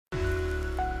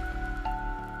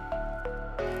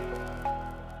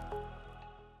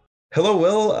Hello,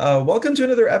 Will. Welcome to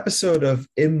another episode of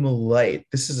Light.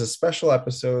 This is a special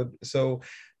episode. So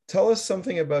tell us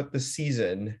something about the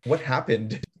season. What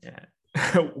happened? Yeah.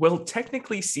 Well,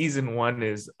 technically, season one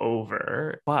is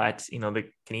over, but the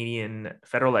Canadian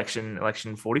federal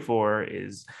election 44,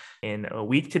 is in a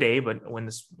week today. But when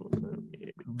this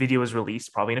video is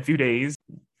released, probably in a few days,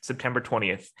 September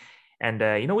 20th.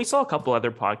 And we saw a couple other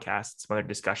podcasts, some other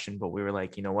discussion, but we were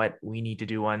like, you know what, we need to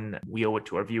do one. We owe it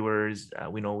to our viewers.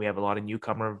 We know we have a lot of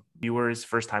newcomer viewers,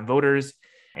 first-time voters,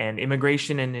 and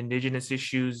immigration and indigenous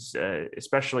issues,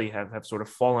 especially, have sort of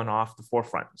fallen off the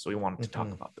forefront. So we wanted to talk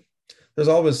Mhm. about them. There's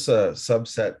always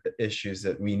subset issues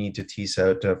that we need to tease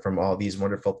out from all these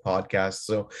wonderful podcasts.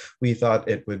 So we thought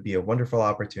it would be a wonderful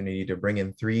opportunity to bring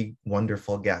in three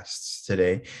wonderful guests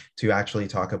today to actually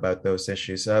talk about those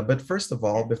issues. But first of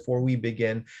all, Yeah. before we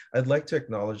begin, I'd like to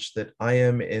acknowledge that I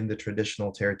am in the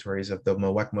traditional territories of the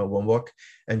Muwekma Wumwuk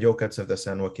and Yokuts of the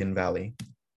San Joaquin Valley.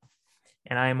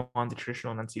 And I am on the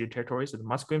traditional and unceded territories of the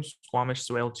Musqueam, Squamish,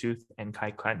 Tsleil-Waututh, and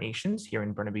Kaikwet nations here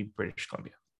in Burnaby, British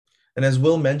Columbia. And as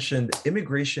Will mentioned,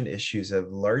 immigration issues have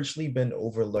largely been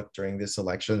overlooked during this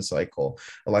election cycle,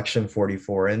 election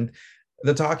 44. And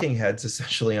the talking heads,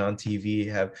 essentially on TV,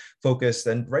 have focused,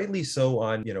 and rightly so,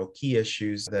 on key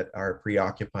issues that are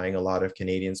preoccupying a lot of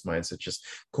Canadians' minds, such as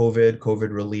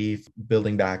COVID relief,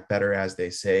 building back better, as they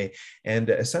say, and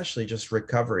essentially just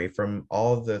recovery from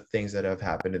all the things that have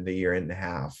happened in the year and a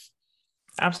half.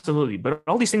 Absolutely. But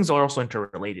all these things are also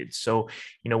interrelated. So,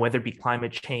 whether it be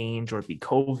climate change or it be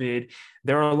COVID,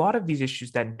 there are a lot of these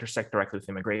issues that intersect directly with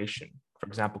immigration. For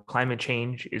example, climate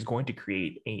change is going to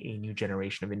create a new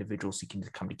generation of individuals seeking to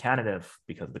come to Canada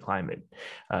because of the climate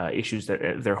issues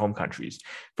that their home countries.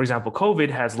 For example, COVID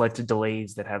has led to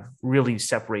delays that have really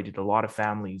separated a lot of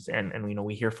families. And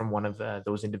we hear from one of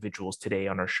those individuals today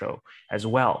on our show as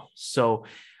well. So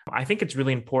I think it's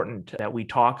really important that we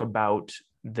talk about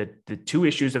the two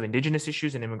issues of indigenous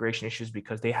issues and immigration issues,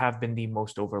 because they have been the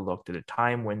most overlooked at a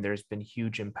time when there's been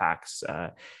huge impacts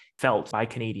felt by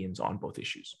Canadians on both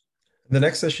issues. The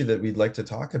next issue that we'd like to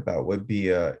talk about would be,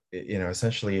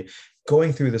 essentially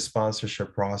going through the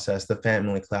sponsorship process, the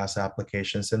family class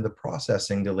applications, and the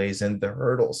processing delays and the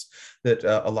hurdles that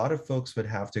a lot of folks would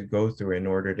have to go through in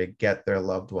order to get their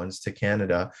loved ones to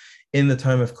Canada in the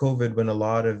time of COVID, when a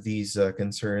lot of these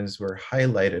concerns were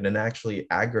highlighted and actually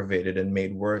aggravated and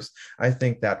made worse. I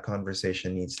think that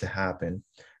conversation needs to happen.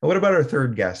 And what about our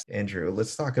third guest, Andrew?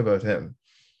 Let's talk about him.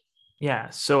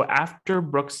 Yeah. So after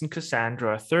Brooks and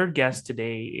Cassandra, third guest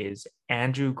today is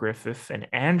Andrew Griffith. And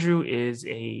Andrew is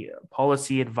a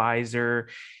policy advisor,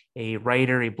 a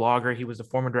writer, a blogger. He was the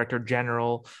former director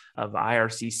general of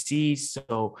IRCC.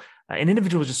 So an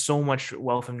individual with just so much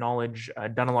wealth of knowledge,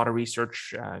 done a lot of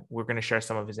research. We're going to share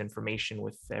some of his information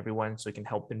with everyone so he can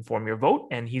help inform your vote.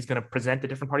 And he's going to present the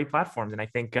different party platforms. And I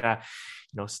think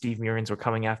Steve Murians were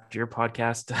coming after your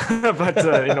podcast,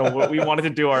 but we wanted to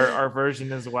do our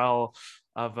version as well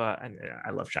of and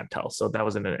I love Chantel, so that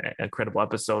was an incredible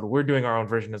episode. We're doing our own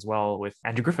version as well with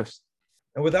Andrew Griffiths.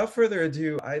 And without further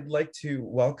ado, I'd like to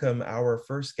welcome our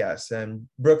first guest. And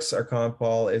Brooks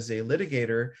Arcon-Paul is a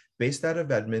litigator based out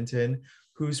of Edmonton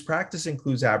whose practice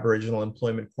includes Aboriginal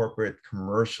employment, corporate,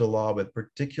 commercial law, with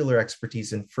particular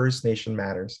expertise in First Nation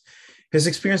matters. His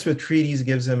experience with treaties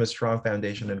gives him a strong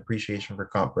foundation and appreciation for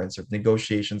comprehensive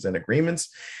negotiations and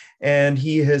agreements. And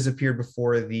he has appeared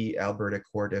before the Alberta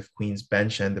Court of Queen's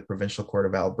Bench and the Provincial Court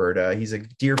of Alberta. He's a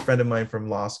dear friend of mine from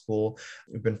law school.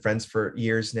 We've been friends for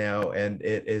years now, and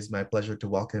it is my pleasure to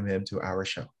welcome him to our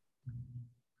show.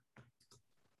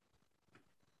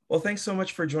 Well, thanks so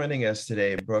much for joining us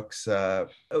today, Brooks.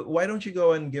 Why don't you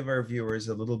go and give our viewers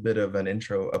a little bit of an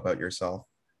intro about yourself?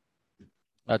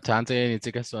 Tante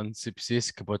nitikason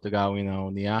sipsis kapotagawin na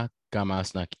unia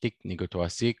kamas nakitik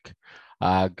nigotwasik.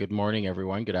 Good morning,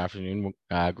 everyone. Good afternoon.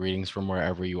 Greetings from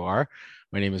wherever you are.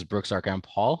 My name is Brooks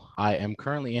Arcon-Paul. I am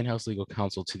currently in-house legal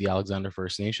counsel to the Alexander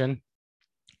First Nation.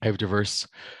 I have diverse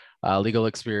legal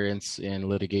experience in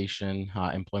litigation,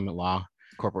 employment law,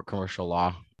 corporate commercial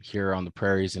law here on the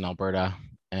prairies in Alberta.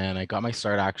 And I got my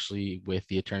start actually with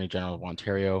the Attorney General of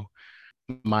Ontario.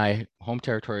 My home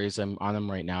territories, I'm on them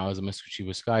right now, is a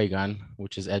Muskogee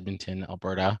which is Edmonton,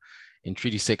 Alberta, in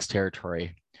Treaty 6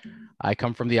 territory. I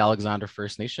come from the Alexander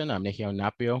First Nation. I'm Nehio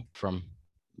Napio. From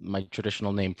my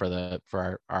traditional name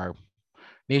for our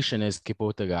nation is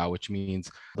Kipotaga, which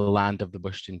means the land of the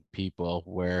Bushton people,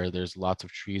 where there's lots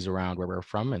of trees around where we're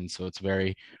from. And so it's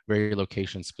very, very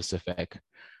location specific.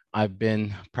 I've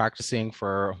been practicing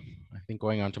for, I think,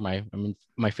 I'm in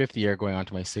my fifth year, going on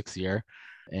to my sixth year.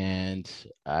 And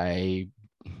I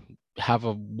have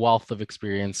a wealth of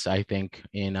experience, I think,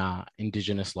 in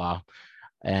Indigenous law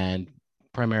and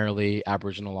primarily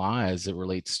Aboriginal law as it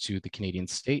relates to the Canadian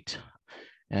state.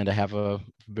 And I have a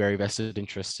very vested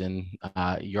interest in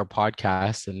your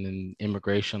podcast and in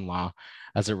immigration law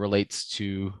as it relates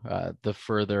to the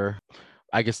further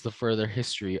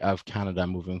history of Canada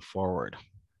moving forward.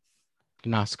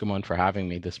 Naskamon for having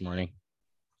me this morning.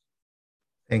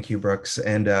 Thank you, Brooks.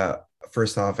 And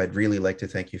first off, I'd really like to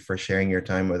thank you for sharing your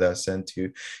time with us and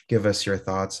to give us your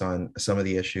thoughts on some of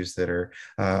the issues that are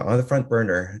on the front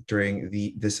burner during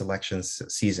this election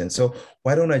season. So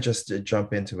why don't I just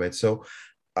jump into it? So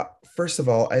first of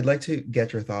all, I'd like to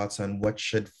get your thoughts on what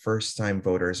should first-time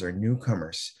voters or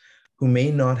newcomers who may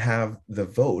not have the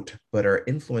vote, but are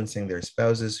influencing their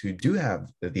spouses who do have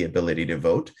the ability to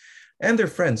vote, and their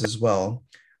friends as well,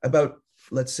 about,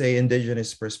 let's say,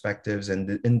 Indigenous perspectives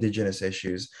and Indigenous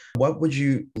issues. What would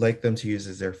you like them to use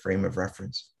as their frame of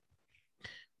reference?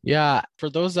 Yeah, for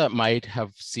those that might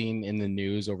have seen in the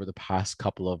news over the past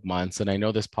couple of months, and I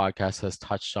know this podcast has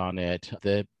touched on it,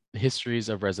 the histories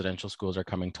of residential schools are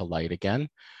coming to light again.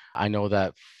 I know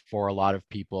that for a lot of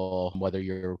people, whether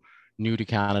you're new to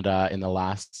Canada in the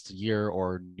last year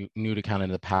or new to Canada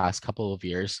in the past couple of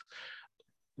years,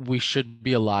 we should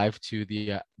be alive to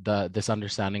this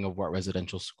understanding of what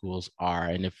residential schools are.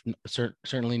 And if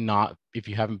certainly not, if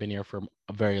you haven't been here for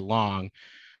very long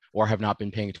or have not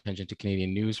been paying attention to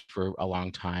Canadian news for a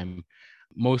long time,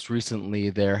 most recently,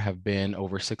 there have been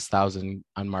over 6,000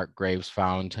 unmarked graves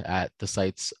found at the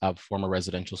sites of former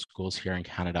residential schools here in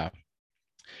Canada.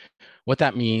 What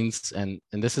that means, and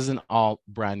this isn't all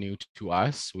brand new to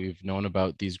us, we've known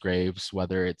about these graves,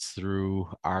 whether it's through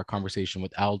our conversation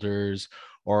with elders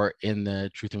or in the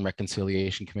Truth and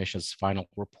Reconciliation Commission's final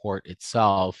report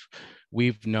itself.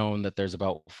 We've known that there's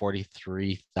about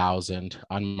 43,000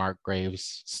 unmarked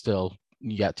graves still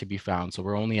yet to be found. So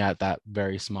we're only at that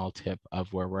very small tip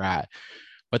of where we're at.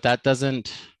 But that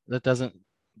doesn't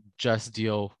just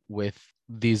deal with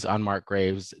these unmarked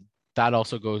graves. That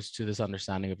also goes to this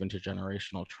understanding of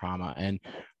intergenerational trauma and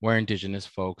where Indigenous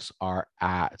folks are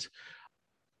at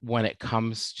when it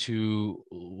comes to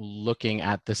looking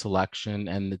at this election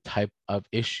and the type of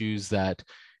issues that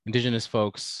Indigenous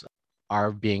folks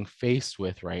are being faced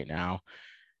with right now.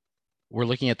 We're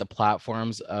looking at the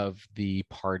platforms of the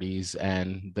parties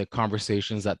and the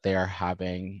conversations that they are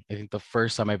having. I think the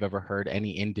first time I've ever heard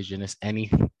any Indigenous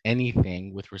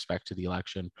anything with respect to the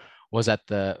election was at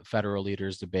the federal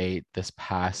leaders debate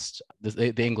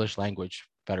the English language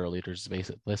federal leaders debate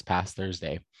this past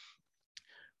Thursday.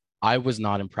 I was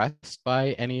not impressed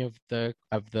by any of the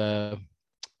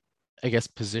I guess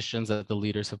positions that the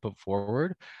leaders have put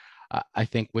forward. I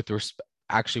think with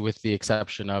the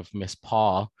exception of Miss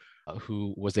Paul,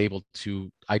 who was able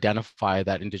to identify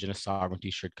that Indigenous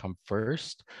sovereignty should come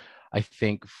first. I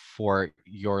think for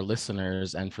your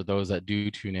listeners and for those that do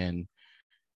tune in,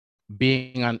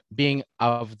 being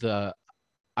of the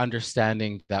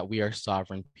understanding that we are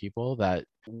sovereign people, that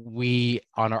we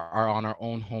are on our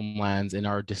own homelands and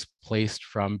are displaced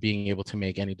from being able to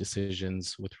make any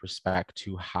decisions with respect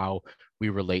to how we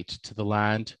relate to the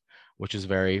land, which is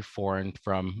very foreign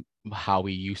from how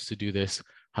we used to do this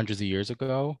hundreds of years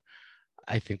ago.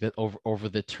 I think that over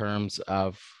the terms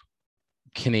of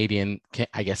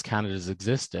Canada's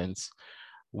existence,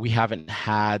 we haven't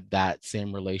had that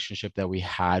same relationship that we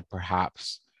had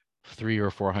perhaps 300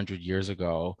 or 400 years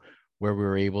ago, where we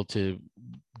were able to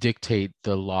dictate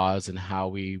the laws and how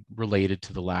we related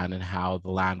to the land and how the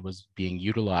land was being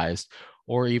utilized,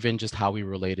 or even just how we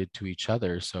related to each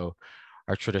other. So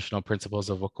our traditional principles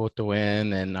of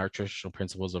Wokotowin and our traditional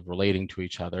principles of relating to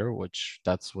each other, which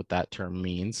that's what that term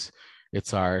means.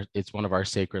 It's one of our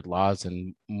sacred laws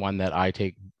and one that I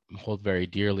hold very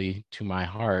dearly to my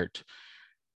heart.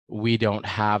 We don't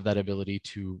have that ability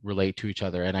to relate to each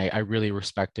other. And I really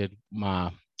respected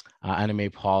Anna May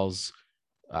Paul's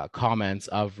comments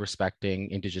of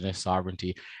respecting Indigenous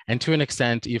sovereignty. And to an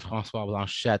extent, Yves-François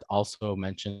Blanchet also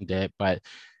mentioned it, but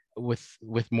with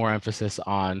more emphasis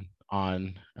on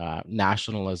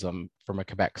nationalism from a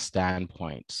Quebec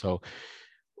standpoint. So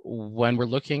when we're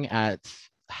looking at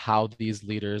how these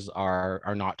leaders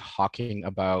are not talking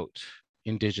about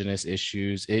Indigenous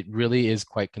issues, it really is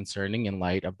quite concerning in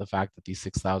light of the fact that these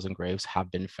 6,000 graves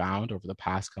have been found over the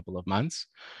past couple of months.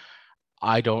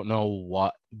 I don't know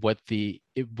what the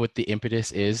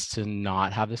impetus is to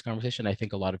not have this conversation. I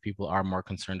think a lot of people are more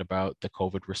concerned about the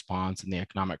COVID response and the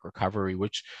economic recovery,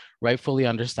 which rightfully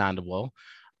understandable.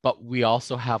 But we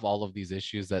also have all of these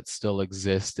issues that still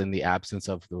exist in the absence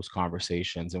of those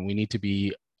conversations, and we need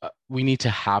to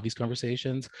have these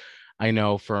conversations. I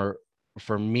know for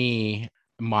me,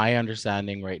 my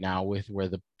understanding right now with where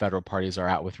the federal parties are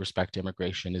at with respect to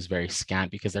immigration is very scant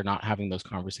because they're not having those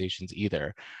conversations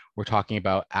either. We're talking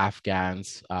about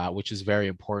Afghans, which is very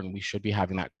important. We should be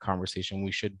having that conversation.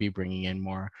 We should be bringing in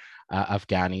more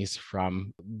Afghanis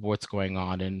from what's going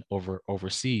on in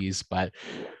overseas, but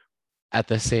at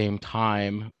the same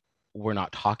time, we're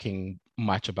not talking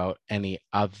much about any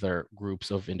other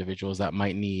groups of individuals that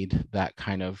might need that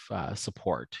kind of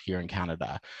support here in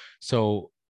Canada. So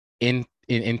in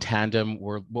tandem,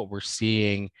 what we're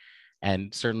seeing,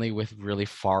 and certainly with really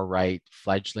far right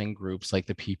fledgling groups like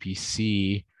the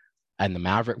PPC and the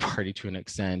Maverick Party to an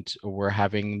extent, we're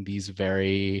having these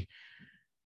very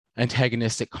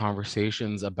antagonistic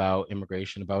conversations about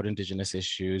immigration, about Indigenous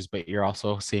issues, but you're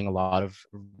also seeing a lot of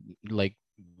like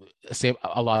say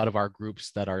a lot of our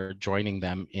groups that are joining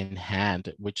them in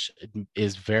hand, which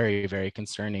is very, very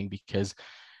concerning because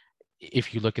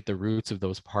if you look at the roots of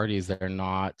those parties, they're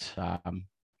not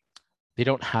they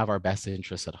don't have our best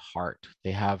interests at heart.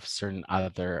 They have certain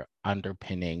other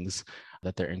underpinnings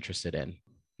that they're interested in.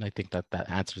 And I think that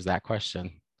answers that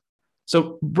question.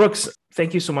 So, Brooks,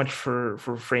 thank you so much for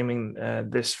framing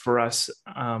this for us.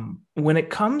 When it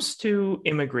comes to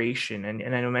immigration, and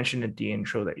I know you mentioned at the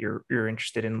intro that you're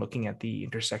interested in looking at the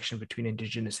intersection between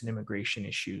Indigenous and immigration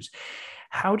issues.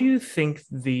 How do you think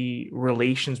the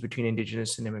relations between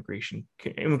Indigenous and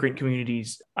immigrant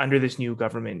communities under this new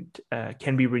government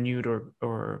can be renewed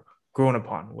or grown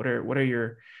upon? What are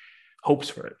your hopes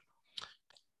for it?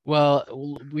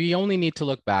 Well, we only need to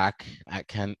look back at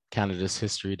Canada's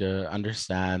history to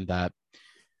understand that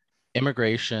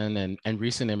immigration and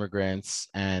recent immigrants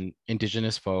and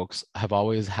Indigenous folks have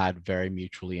always had very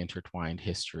mutually intertwined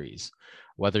histories.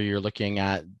 Whether you're looking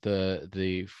at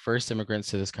the first immigrants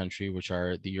to this country, which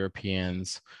are the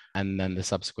Europeans, and then the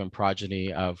subsequent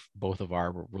progeny of both of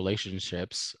our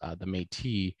relationships, the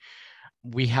Métis,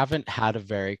 we haven't had a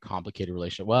very complicated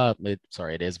relationship. Well,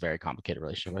 it is a very complicated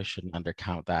relationship. I shouldn't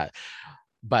undercount that.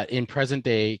 But in present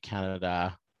day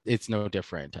Canada, it's no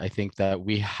different. I think that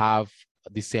we have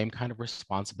the same kind of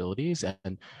responsibilities.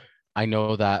 And I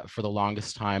know that for the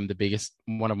longest time,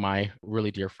 one of my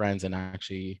really dear friends, and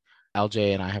actually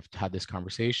LJ and I have had this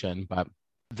conversation, but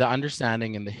the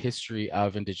understanding and the history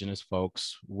of Indigenous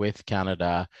folks with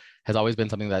Canada has always been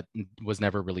something that was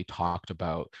never really talked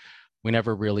about. We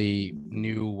never really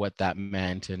knew what that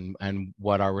meant and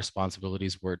what our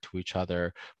responsibilities were to each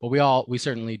other. But we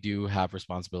certainly do have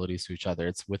responsibilities to each other.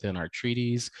 It's within our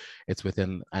treaties. It's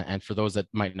within, and for those that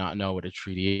might not know what a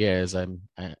treaty is,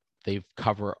 they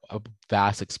cover a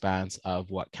vast expanse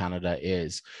of what Canada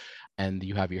is. And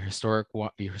you have your historic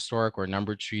or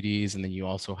numbered treaties, and then you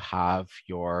also have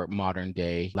your modern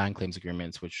day land claims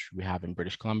agreements, which we have in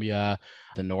British Columbia,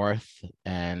 the North,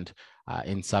 and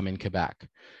in some in Quebec.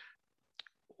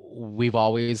 We've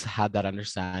always had that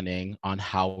understanding on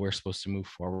how we're supposed to move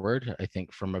forward. I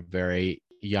think from a very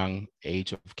young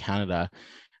age of Canada,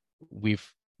 we've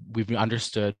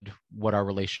understood what our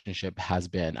relationship has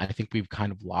been. I think we've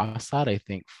kind of lost that. I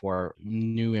think for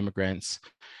new immigrants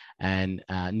and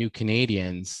new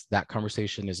Canadians, that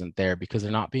conversation isn't there because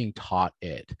they're not being taught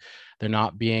it. They're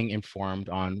not being informed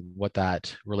on what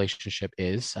that relationship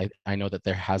is. I know that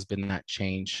there has been that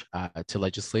change to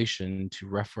legislation to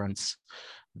reference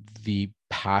the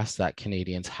past that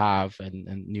Canadians have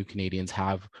and new Canadians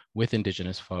have with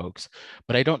Indigenous folks.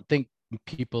 But I don't think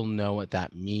people know what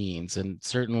that means. And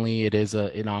certainly it is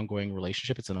an ongoing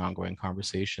relationship. It's an ongoing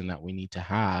conversation that we need to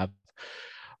have.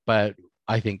 But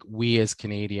I think we as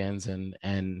Canadians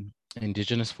and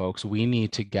Indigenous folks, we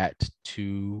need to get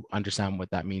to understand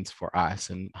what that means for us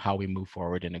and how we move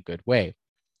forward in a good way.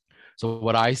 So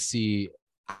what I see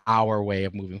our way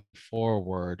of moving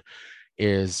forward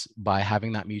is by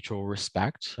having that mutual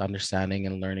respect, understanding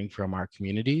and learning from our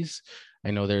communities.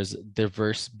 I know there's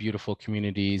diverse, beautiful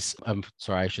communities.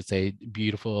 I should say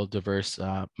beautiful, diverse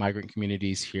migrant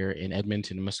communities here in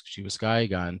Edmonton,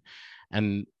 Muskogee,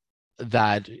 and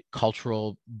that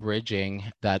cultural bridging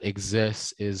that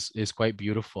exists is quite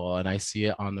beautiful, and I see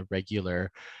it on the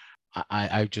regular.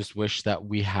 I just wish that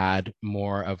we had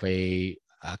more of a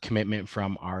commitment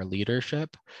from our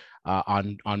leadership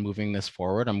on moving this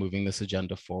forward, on moving this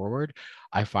agenda forward.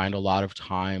 I find a lot of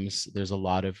times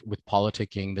with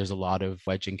politicking, there's a lot of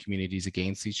wedging communities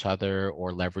against each other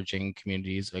or leveraging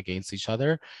communities against each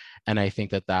other. And I think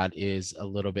that is a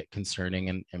little bit concerning.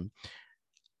 And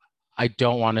I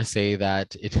don't want to say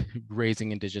that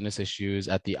raising Indigenous issues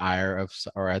at the ire of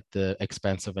or at the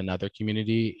expense of another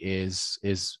community is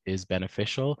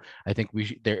beneficial. I think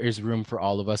there is room for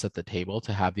all of us at the table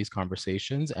to have these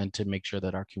conversations and to make sure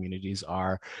that our communities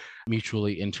are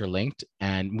mutually interlinked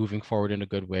and moving forward in a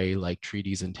good way, like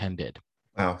treaties intended.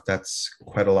 Wow, that's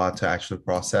quite a lot to actually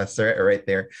process right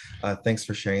there. Thanks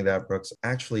for sharing that, Brooks.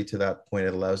 Actually, to that point,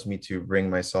 it allows me to bring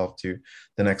myself to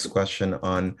the next question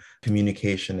on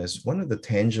communication as one of the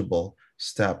tangible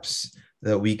steps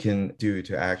that we can do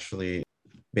to actually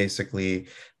basically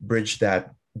bridge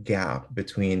that gap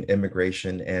between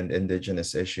immigration and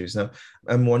indigenous issues. Now,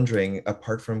 I'm wondering,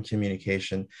 apart from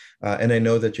communication, and I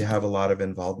know that you have a lot of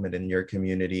involvement in your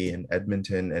community in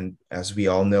Edmonton, and as we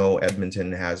all know,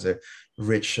 Edmonton has a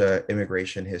rich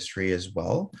immigration history as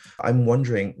well. I'm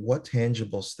wondering, what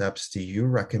tangible steps do you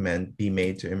recommend be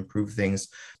made to improve things,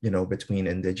 between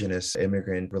indigenous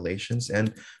immigrant relations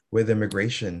and with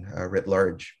immigration writ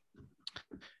large?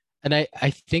 And I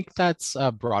think that's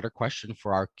a broader question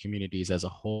for our communities as a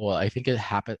whole. I think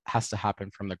has to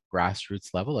happen from the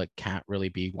grassroots level. It can't really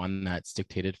be one that's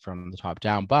dictated from the top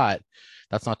down. But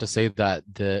that's not to say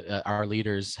that our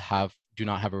leaders do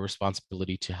not have a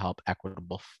responsibility to help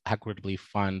equitably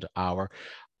fund our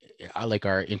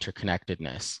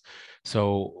interconnectedness.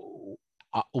 So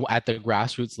at the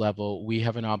grassroots level, we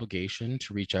have an obligation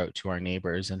to reach out to our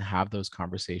neighbors and have those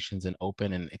conversations and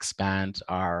open and expand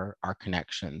our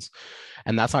connections.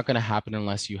 And that's not going to happen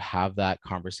unless you have that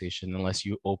conversation, unless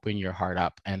you open your heart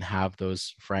up and have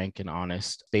those frank and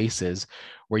honest spaces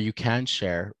where you can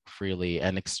share freely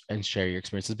and share your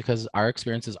experiences, because our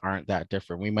experiences aren't that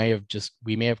different. We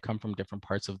may have come from different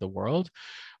parts of the world,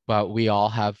 but we all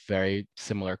have very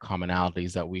similar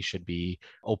commonalities that we should be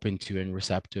open to and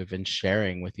receptive and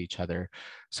sharing with each other.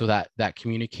 So that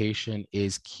communication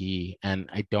is key. And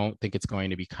I don't think it's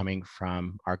going to be coming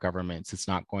from our governments. It's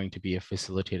not going to be a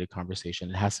facilitated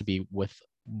conversation. It has to be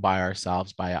by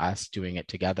ourselves, by us doing it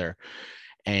together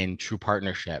and true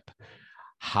partnership.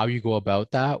 How you go about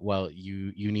that? Well,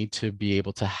 you need to be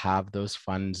able to have those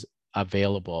funds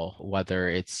available, whether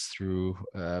it's through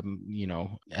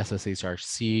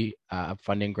SSHRC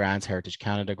funding grants, Heritage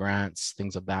Canada grants,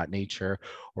 things of that nature,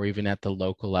 or even at the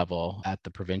local level, at the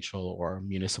provincial or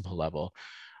municipal level.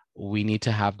 We need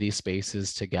to have these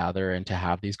spaces to gather and to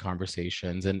have these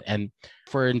conversations. And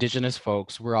for Indigenous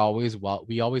folks, we always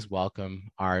welcome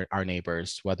our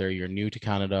neighbors, whether you're new to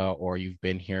Canada or you've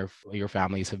been here, your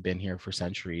families have been here for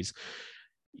centuries.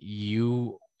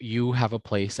 You have a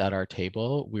place at our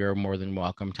table. We are more than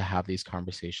welcome to have these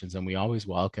conversations, and we always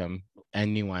welcome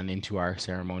anyone into our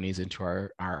ceremonies, into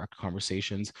our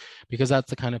conversations, because that's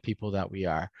the kind of people that we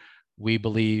are. We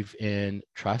believe in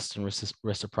trust and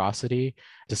reciprocity,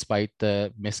 despite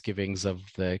the misgivings of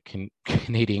the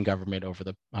Canadian government over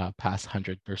the past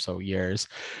 100 or so years.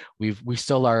 We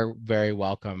still are very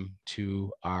welcome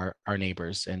to our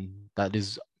neighbors, and that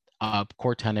is a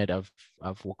core tenet of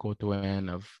Wet'suwet'en,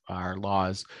 of our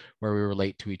laws, where we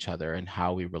relate to each other and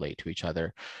how we relate to each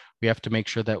other. We have to make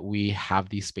sure that we have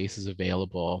these spaces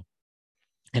available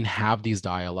and have these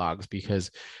dialogues, because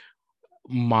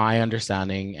my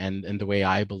understanding and the way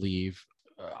I believe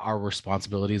our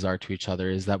responsibilities are to each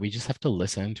other is that we just have to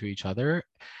listen to each other.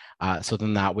 So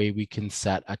then that way we can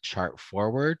set a chart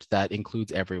forward that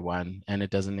includes everyone, and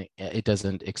it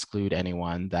doesn't exclude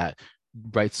anyone that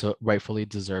rightfully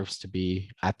deserves to be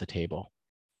at the table.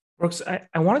 Brooks,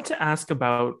 I wanted to ask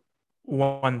about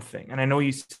one thing, and I know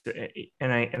you,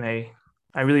 and I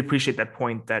really appreciate that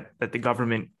point that the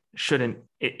government shouldn't.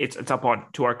 It's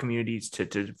up to our communities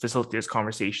to facilitate this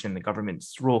conversation. The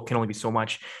government's role can only be so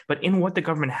much, but in what the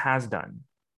government has done,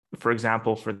 for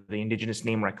example, for the Indigenous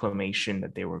name reclamation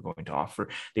that they were going to offer,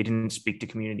 they didn't speak to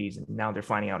communities, and now they're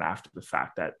finding out after the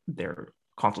fact that their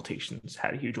consultations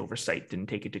had a huge oversight, didn't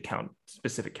take into account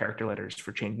specific character letters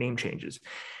for name changes.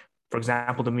 For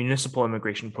example, the municipal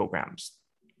immigration programs,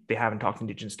 they haven't talked to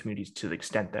Indigenous communities to the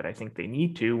extent that I think they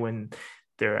need to when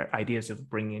there are ideas of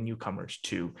bringing in newcomers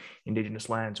to Indigenous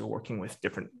lands or working with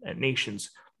different nations.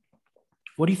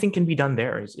 What do you think can be done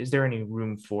there? Is there any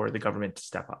room for the government to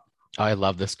step up? I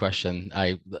love this question.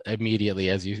 I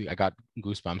immediately, I got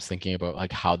goosebumps thinking about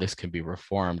like how this can be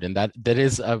reformed, and that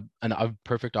is a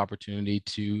perfect opportunity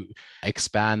to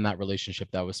expand that relationship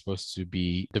that was supposed to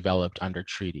be developed under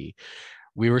treaty.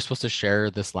 We were supposed to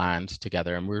share this land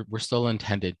together, and we're still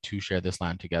intended to share this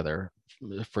land together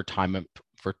for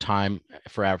time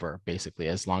forever, basically,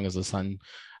 as long as the sun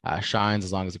shines,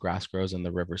 as long as the grass grows and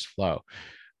the rivers flow.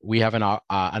 We have an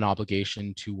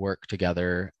obligation to work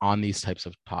together on these types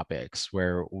of topics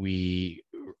where we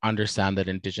understand that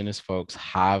Indigenous folks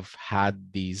have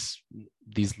had these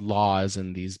laws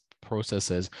and these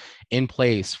processes in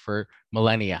place for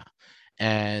millennia,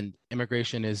 and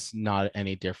immigration is not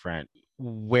any different.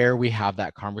 Where we have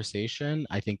that conversation,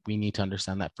 I think we need to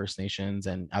understand that First Nations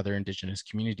and other Indigenous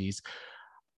communities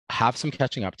have some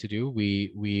catching up to do.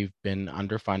 We've been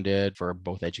underfunded for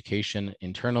both education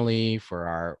internally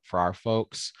for our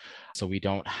folks, so we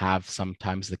don't have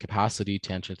sometimes the capacity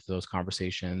to enter into those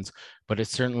conversations. But it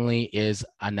certainly is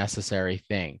a necessary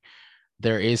thing.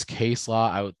 There is case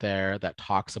law out there that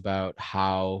talks about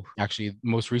how, actually,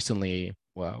 most recently,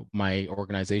 well, my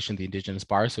organization, the Indigenous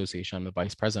Bar Association, I'm the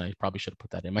vice president. I probably should have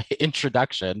put that in my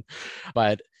introduction,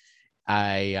 but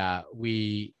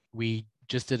we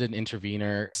just did an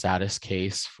intervenor status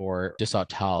case for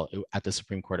Desautels at the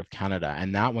Supreme Court of Canada,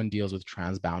 and that one deals with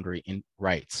transboundary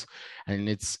rights, and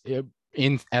it's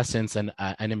in essence an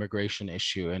immigration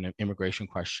issue, an immigration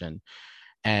question.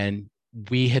 And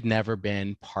we had never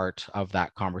been part of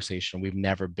that conversation. We've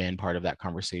never been part of that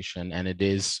conversation. And it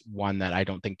is one that I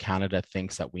don't think Canada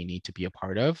thinks that we need to be a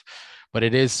part of, but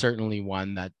it is certainly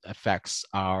one that affects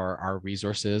our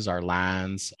resources, our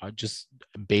lands, just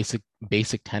basic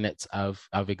tenets of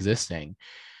existing.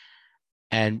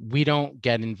 And we don't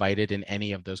get invited in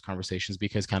any of those conversations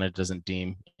because Canada doesn't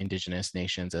deem Indigenous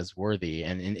nations as worthy.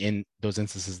 And in those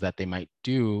instances that they might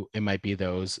do, it might be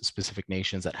those specific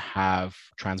nations that have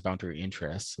transboundary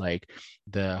interests, like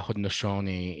the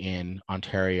Haudenosaunee in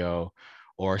Ontario,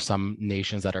 or some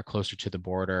nations that are closer to the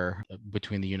border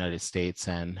between the United States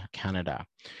and Canada.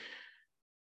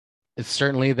 It's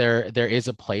certainly there is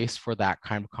a place for that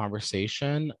kind of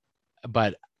conversation,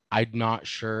 but I'm not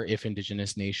sure if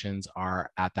Indigenous nations are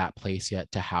at that place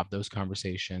yet to have those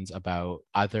conversations about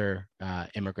other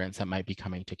immigrants that might be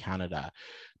coming to Canada,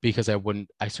 because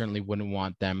I certainly wouldn't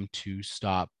want them to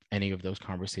stop any of those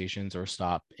conversations or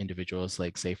stop individuals,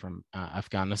 like say from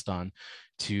Afghanistan,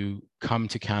 to come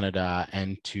to Canada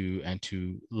and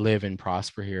to live and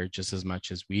prosper here just as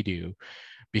much as we do.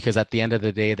 Because at the end of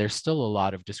the day, there's still a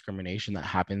lot of discrimination that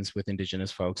happens with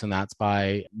Indigenous folks, and that's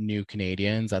by new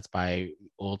Canadians, that's by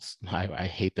old, I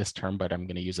hate this term, but I'm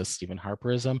going to use a Stephen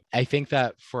Harperism. I think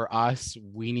that for us,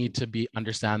 we need to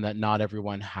understand that not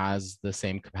everyone has the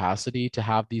same capacity to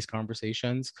have these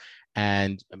conversations,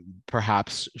 and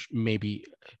perhaps maybe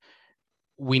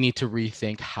we need to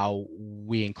rethink how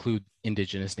we include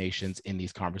Indigenous nations in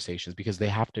these conversations, because they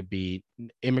have to be,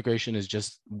 immigration is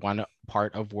just one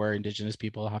part of where Indigenous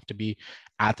people have to be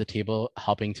at the table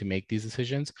helping to make these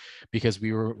decisions, because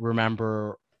we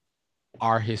remember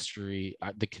our history,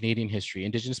 the Canadian history.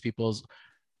 Indigenous peoples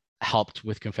helped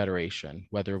with Confederation,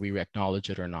 whether we acknowledge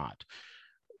it or not.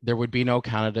 There would be no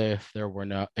Canada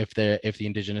if the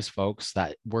Indigenous folks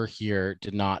that were here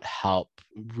did not help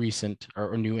recent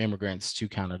or new immigrants to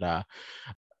Canada,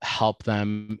 help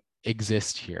them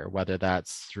exist here, whether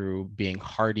that's through being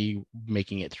hardy,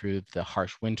 making it through the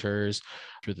harsh winters,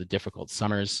 through the difficult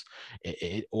summers,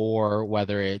 or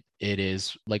whether it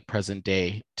is like present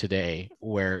day today,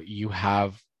 where you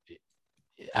have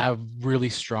a really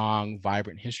strong,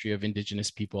 vibrant history of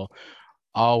Indigenous people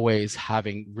always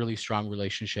having really strong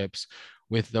relationships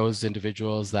with those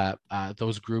individuals, that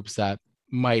those groups that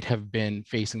might have been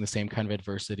facing the same kind of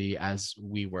adversity as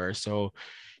we were. So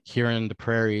here in the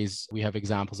prairies, we have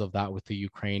examples of that with the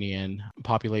Ukrainian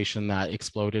population that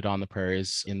exploded on the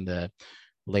prairies in the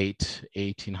late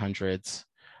 1800s.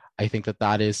 I think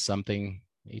that is something,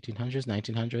 1800s,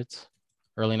 1900s,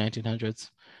 early 1900s.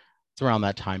 It's around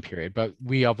that time period, but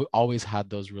we have always had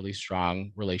those really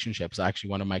strong relationships.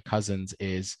 Actually, one of my cousins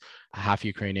is half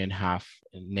Ukrainian, half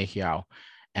Nehiyaw.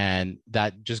 And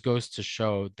that just goes to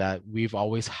show that we've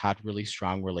always had really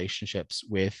strong relationships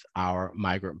with our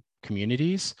migrant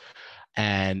communities.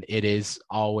 And it is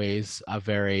always a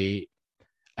very,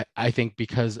 I think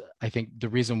the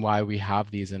reason why we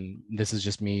have these, and this is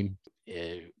just me,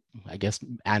 I guess,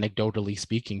 anecdotally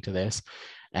speaking to this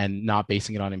and not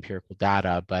basing it on empirical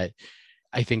data, but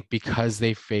I think because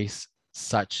they face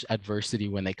such adversity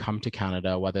when they come to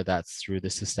Canada, whether that's through the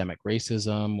systemic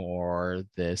racism or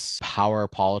this power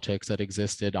politics that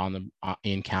existed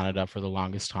in Canada for the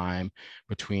longest time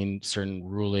between certain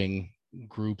ruling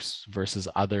groups versus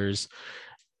others,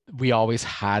 we always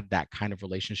had that kind of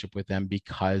relationship with them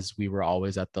because we were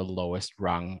always at the lowest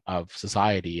rung of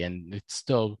society, and it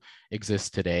still exists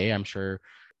today. I'm sure.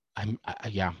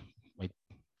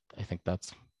 I think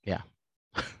that's, yeah.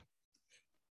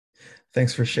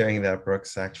 Thanks for sharing that,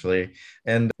 Brooks, actually.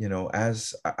 And,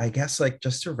 as I guess, like,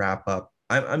 just to wrap up,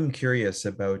 I'm curious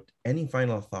about any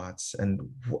final thoughts and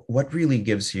what really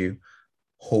gives you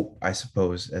hope, I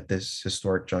suppose, at this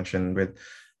historic junction with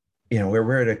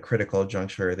we're at a critical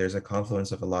juncture. There's a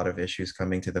confluence of a lot of issues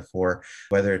coming to the fore,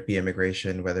 whether it be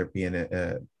immigration, whether it be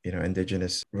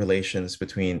indigenous relations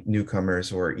between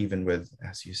newcomers, or even with,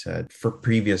 as you said, for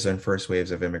previous and first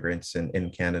waves of immigrants in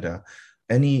Canada.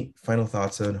 Any final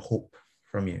thoughts and hope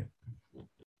from you?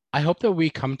 I hope that we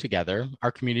come together.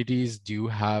 Our communities do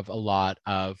have a lot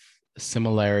of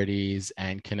similarities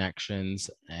and connections.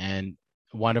 And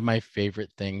one of my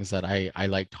favorite things that I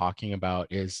like talking about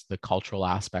is the cultural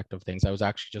aspect of things. I was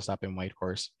actually just up in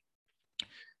Whitehorse,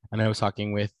 and I was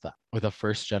talking with a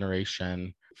first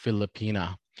generation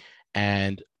Filipina,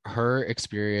 and her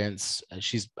experience,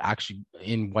 she's actually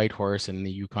in Whitehorse and in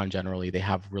the Yukon generally, they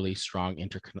have really strong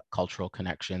intercultural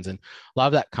connections. And a lot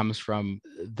of that comes from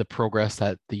the progress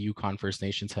that the Yukon First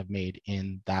Nations have made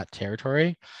in that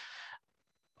territory.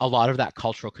 A lot of that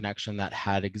cultural connection that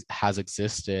has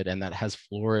existed and that has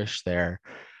flourished there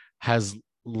has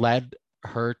led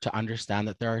her to understand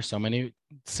that there are so many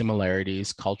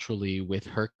similarities culturally with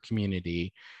her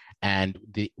community and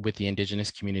with the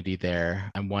Indigenous community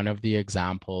there. And one of the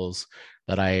examples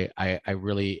that I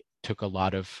really took a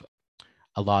lot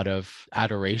of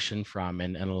adoration from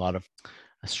and a lot of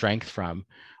strength from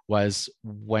was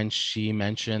when she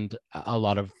mentioned a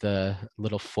lot of the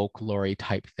little folklore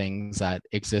type things that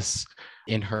exists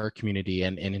in her community,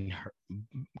 and in her,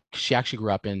 she actually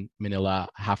grew up in Manila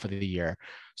half of the year,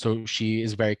 so she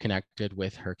is very connected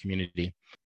with her community.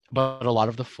 But a lot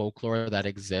of the folklore that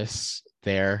exists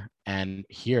there and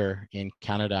here in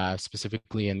Canada,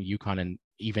 specifically in Yukon and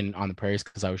even on the prairies,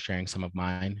 because I was sharing some of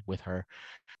mine with her,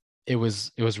 it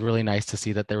was really nice to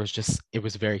see that there was just it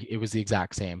was the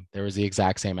exact same. There was the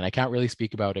exact same, and I can't really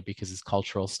speak about it because it's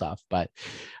cultural stuff, but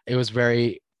it was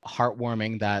very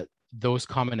heartwarming that those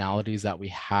commonalities that we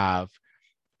have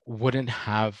wouldn't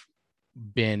have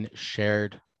been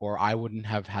shared, or I wouldn't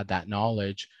have had that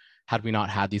knowledge had we not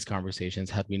had these conversations,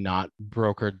 had we not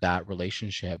brokered that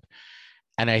relationship.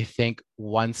 And I think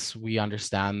once we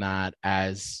understand that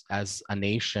as a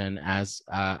nation, as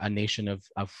a nation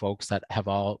of folks that have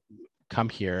all come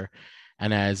here,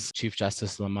 and as Chief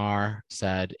Justice Lamar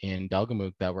said in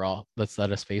Delgamuukw, that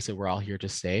let us face it, we're all here to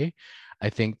stay. I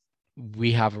think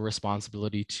we have a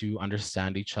responsibility to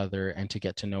understand each other and to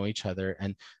get to know each other.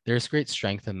 And there's great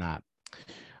strength in that.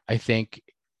 I think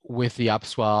with the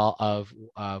upswell of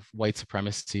white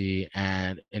supremacy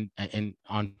and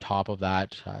on top of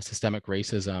that, systemic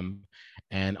racism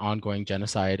and ongoing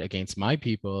genocide against my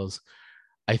peoples,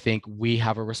 I think we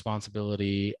have a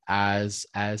responsibility as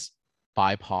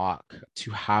BIPOC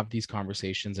to have these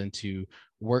conversations and to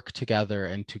work together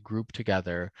and to group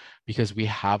together, because we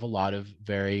have a lot of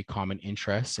very common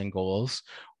interests and goals,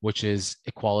 which is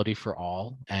equality for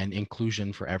all and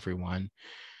inclusion for everyone.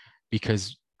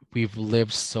 Because we've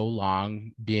lived so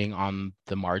long being on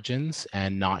the margins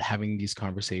and not having these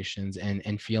conversations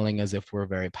and feeling as if we're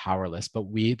very powerless. But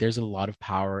there's a lot of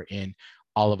power in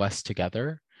all of us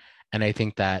together. And I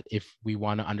think that if we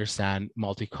want to understand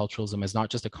multiculturalism as not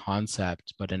just a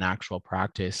concept, but an actual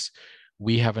practice,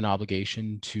 we have an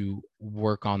obligation to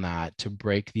work on that, to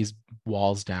break these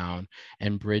walls down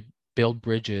and build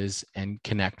bridges and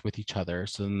connect with each other.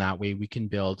 So in that way we can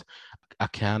build a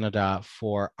Canada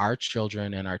for our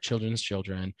children and our children's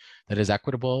children that is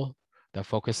equitable, that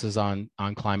focuses on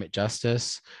climate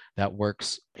justice, that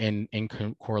works in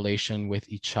correlation with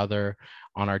each other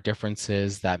on our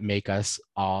differences, that make us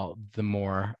all the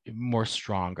more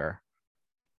stronger.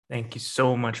 Thank you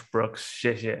so much, Brooks.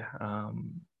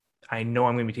 I know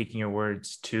I'm going to be taking your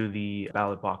words to the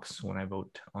ballot box when I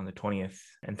vote on the 20th.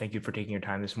 And thank you for taking your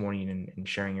time this morning and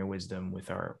sharing your wisdom with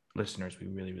our listeners. We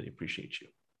really, really appreciate you.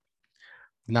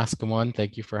 Naskamon,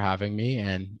 thank you for having me,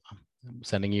 and I'm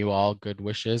sending you all good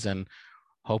wishes and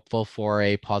hopeful for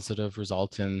a positive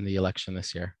result in the election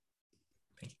this year.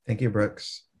 Thank you,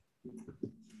 Brooks.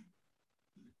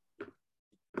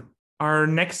 Our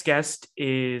next guest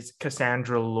is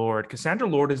Cassandra Lord. Cassandra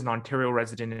Lord is an Ontario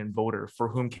resident and voter for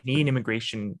whom Canadian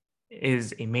immigration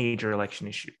is a major election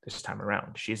issue this time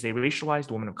around. She is a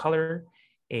racialized woman of color,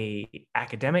 an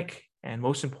academic, and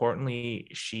most importantly,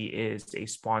 she is a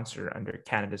sponsor under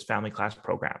Canada's Family Class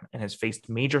Program and has faced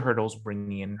major hurdles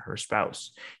bringing in her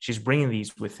spouse. She's bringing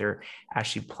these with her as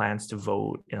she plans to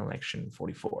vote in election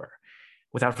 44.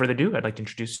 Without further ado, I'd like to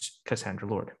introduce Cassandra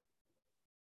Lord.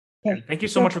 Okay. Thank you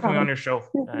so much for coming on your show.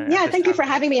 Thank you for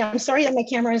having me. I'm sorry that my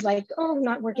camera is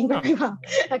not working very well.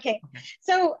 Okay.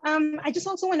 So I just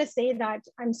also want to say that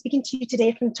I'm speaking to you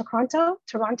today from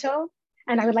Toronto,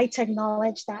 and I would like to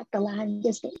acknowledge that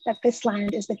this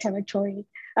land is the territory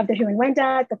of the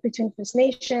Huron-Wendat, the Petun First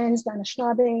Nations, the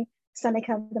Anishinaabe,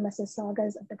 Seneca, the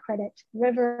Mississaugas of the Credit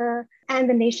River, and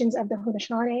the nations of the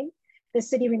Haudenosaunee, the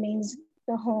city remains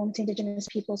the home to Indigenous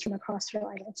peoples from across Rhode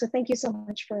Island. So thank you so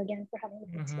much for having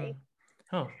me today.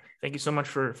 Oh, thank you so much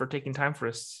for taking time for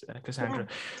us, Cassandra.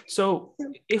 Yeah. So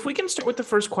if we can start with the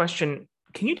first question,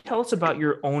 can you tell us about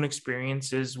your own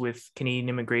experiences with Canadian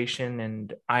immigration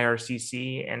and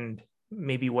IRCC and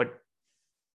maybe what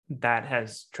that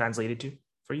has translated to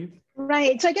for you?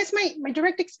 Right. So I guess my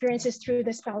direct experience is through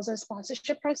the spousal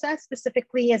sponsorship process,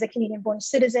 specifically as a Canadian-born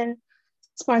citizen,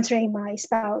 sponsoring my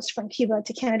spouse from Cuba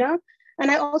to Canada. And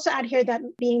I also add here that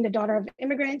being the daughter of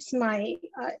immigrants, my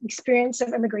experience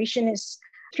of immigration is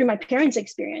through my parents'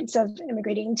 experience of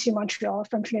immigrating to Montreal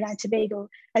from Trinidad and Tobago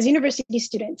as university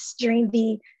students during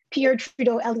the Pierre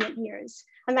Trudeau Elliott years.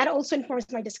 And that also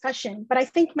informs my discussion. But I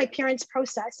think my parents'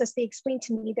 process, as they explained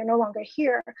to me, they're no longer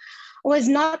here, was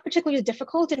not particularly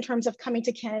difficult in terms of coming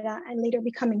to Canada and later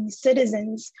becoming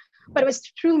citizens, but it was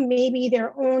through maybe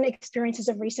their own experiences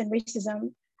of race and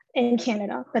racism in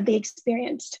Canada that they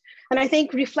experienced. And I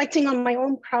think reflecting on my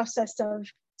own process of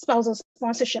spousal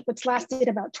sponsorship, which lasted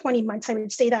about 20 months, I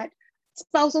would say that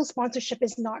spousal sponsorship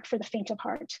is not for the faint of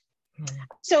heart.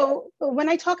 So when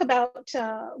I talk about,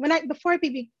 before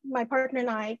my partner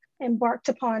and I embarked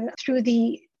upon through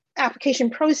the application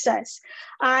process,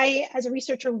 I, as a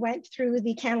researcher, went through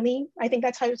the CanLI, I think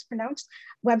that's how it's pronounced,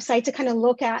 website to kind of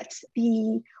look at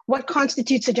what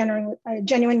constitutes a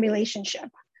genuine relationship.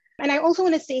 And I also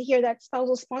want to say here that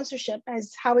spousal sponsorship,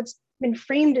 as how it's been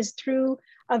framed, is through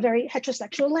a very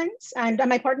heterosexual lens. And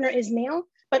my partner is male,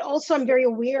 but also I'm very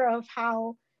aware of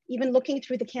how, even looking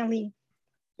through the CanLI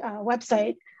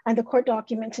website and the court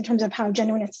documents in terms of how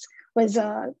genuineness was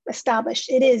established,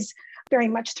 it is very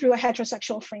much through a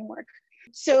heterosexual framework.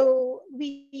 So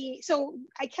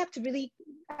I kept really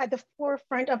at the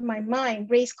forefront of my mind,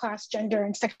 race, class, gender,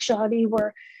 and sexuality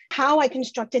were how I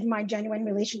constructed my genuine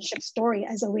relationship story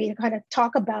as a way to kind of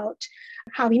talk about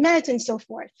how we met and so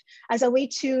forth, as a way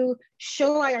to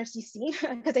show IRCC,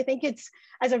 because I think it's,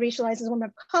 as a racialized woman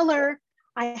of color,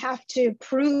 I have to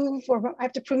prove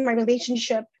my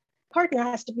relationship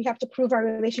partner we have to prove our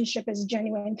relationship is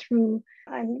genuine through,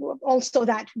 and also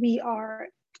that we're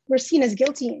seen as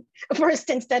guilty first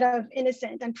instead of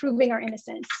innocent, and proving our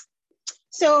innocence.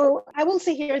 So I will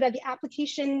say here that the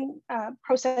application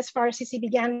process for IRCC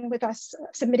began with us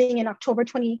submitting in October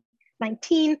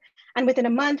 2019, and within a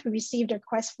month we received a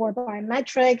request for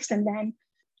biometrics, and then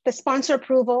the sponsor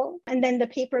approval, and then the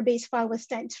paper-based file was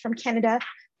sent from Canada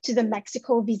to the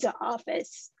Mexico visa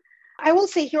office. I will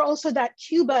say here also that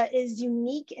Cuba is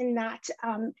unique in that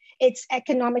it's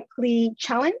economically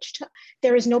challenged.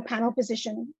 There is no panel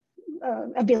position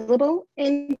available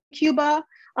in Cuba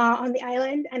on the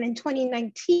island. And in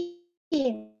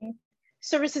 2019,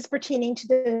 services pertaining to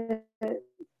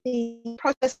the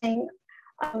processing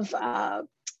of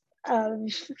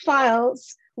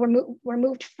files were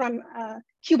moved from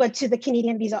Cuba to the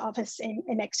Canadian visa office in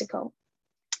Mexico.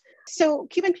 So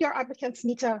Cuban PR applicants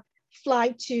need to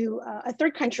fly to a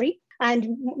third country,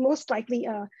 and most likely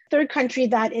a third country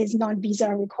that is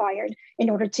non-visa required in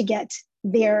order to get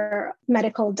their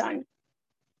medical done,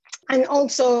 and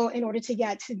also in order to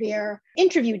get their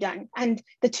interview done. And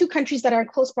the two countries that are in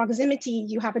close proximity,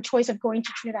 you have a choice of going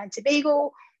to Trinidad and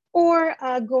Tobago or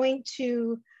going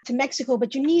to Mexico,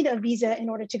 but you need a visa in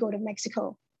order to go to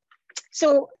Mexico.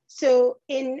 So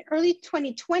in early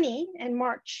 2020, in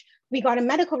March, we got a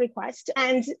medical request,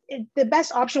 and the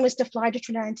best option was to fly to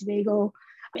Trinidad and Tobago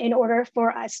in order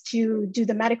for us to do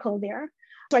the medical there.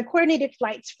 So I coordinated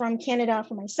flights from Canada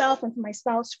for myself and for my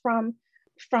spouse from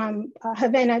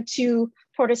Havana to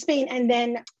Port of Spain, and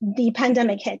then the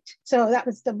pandemic hit. So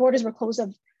the borders were closed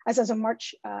as of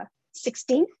March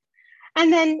 16th.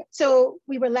 And then, so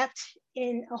we were left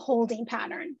in a holding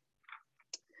pattern.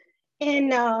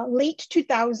 In late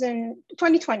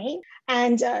 2020,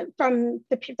 and from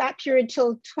that period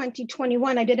till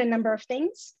 2021, I did a number of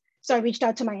things. So I reached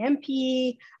out to my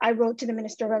MP, I wrote to the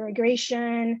Minister of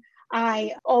Immigration,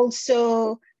 I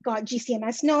also got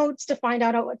GCMS notes to find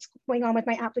out what's going on with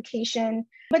my application,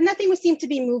 but nothing seemed to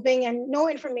be moving, and no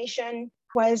information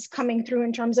was coming through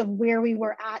in terms of where we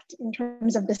were at in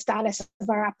terms of the status of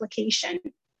our application.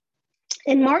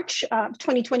 In March of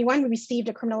 2021, we received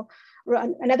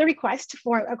another request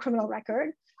for a criminal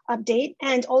record update,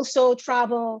 and also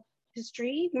travel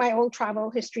history, my old travel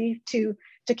history to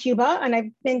Cuba. And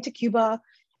I've been to Cuba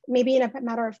maybe in a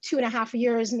matter of 2.5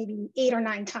 years, maybe 8 or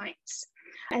 9 times,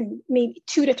 and maybe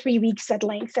 2 to 3 weeks at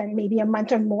length, and maybe a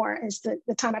month or more is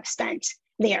the time I've spent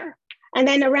there. And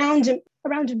then around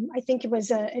I think it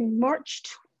was in March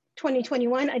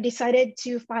 2021, I decided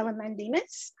to file a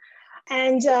mandamus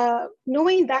And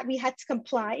knowing that we had to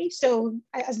comply, so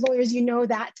as lawyers, you know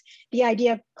that the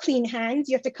idea of clean hands,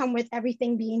 you have to come with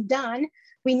everything being done.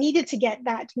 We needed to get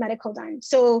that medical done.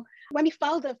 So when we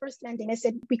filed the first mandate, I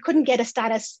said we couldn't get a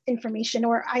status information,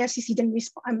 or IRCC didn't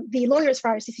respond. The lawyers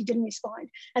for IRCC didn't respond.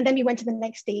 And then we went to the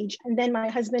next stage. And then my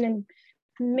husband in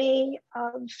May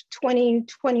of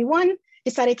 2021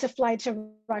 decided to fly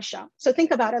to Russia. So think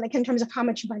about it, like in terms of how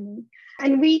much money.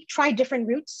 And we tried different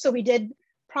routes. So we did,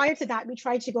 prior to that, we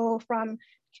tried to go from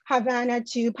Havana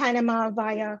to Panama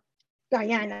via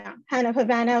Guyana,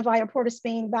 Havana via Port of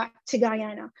Spain back to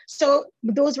Guyana. So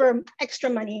those were extra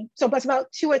money. So it was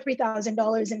about $2,000 or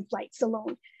 $3,000 in flights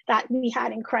alone that we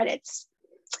had in credits.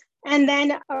 And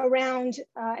then around,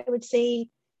 I would say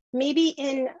maybe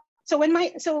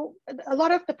so a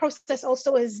lot of the process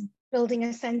also is building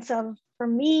a sense of, for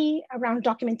me, around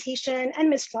documentation and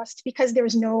mistrust, because there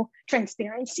was no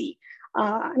transparency.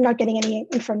 I'm not getting any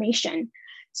information.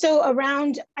 So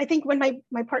around, I think when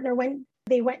my partner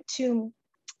they went to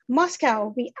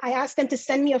Moscow, I asked them to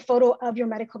send me a photo of your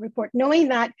medical report, knowing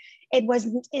that it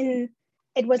wasn't going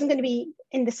to be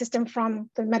in the system from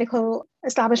the medical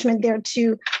establishment there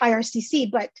to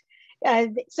IRCC. But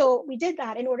so we did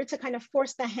that in order to kind of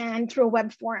force the hand through a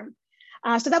web form.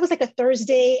 So that was like a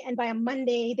Thursday, and by a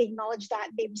Monday, they acknowledged that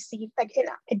they received, like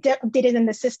it updated in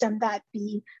the system that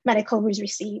the medical was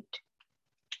received.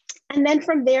 And then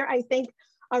from there, I think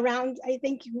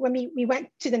when we went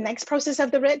to the next process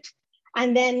of the writ,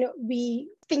 and then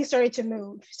things started to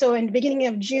move. So in the beginning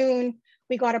of June,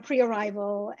 we got a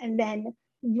pre-arrival, and then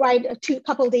a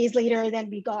couple of days later, then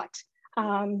we got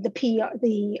the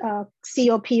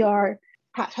COPR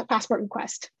passport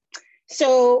request.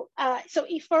 So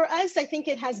for us, I think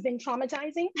it has been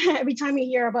traumatizing. Every time we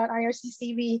hear about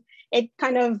IRCC, it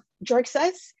kind of jerks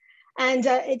us, and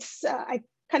I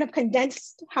kind of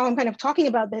condensed how I'm kind of talking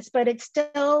about this, but it's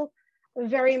still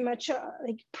very much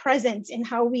like present in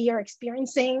how we are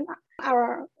experiencing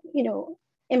our,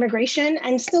 immigration.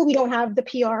 And still we don't have the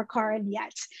PR card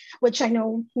yet, which I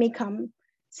know may come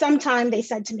sometime, they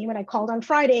said to me when I called on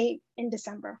Friday in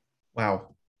December.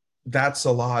 Wow. That's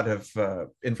a lot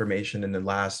of information in the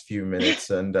last few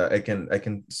minutes, and I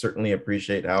can certainly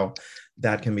appreciate how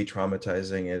that can be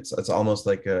traumatizing. It's almost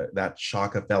like that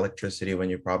shock of electricity when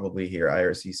you probably hear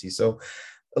IRCC. So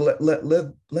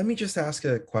let me just ask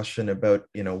a question about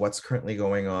what's currently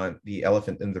going on, the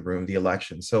elephant in the room, the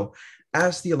election. So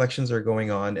as the elections are going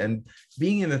on and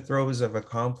being in the throes of a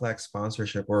complex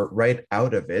sponsorship or right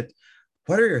out of it,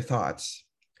 what are your thoughts?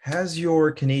 Has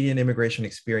your Canadian immigration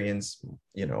experience,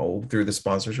 through the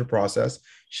sponsorship process,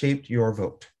 shaped your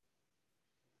vote?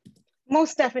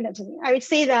 Most definitely. I would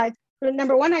say that,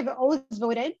 number one, I've always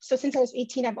voted. So since I was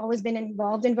 18, I've always been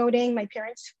involved in voting. My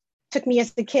parents took me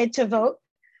as a kid to vote.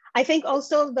 I think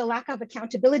also the lack of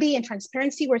accountability and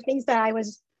transparency were things that I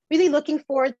was really looking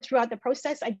for throughout the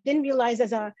process. I didn't realize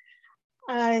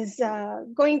as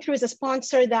going through as a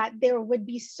sponsor that there would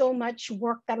be so much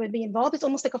work that would be involved. It's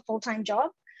almost like a full-time job.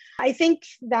 I think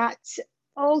that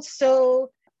also,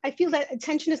 I feel that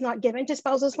attention is not given to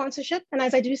spousal sponsorship. And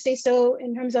as I do say so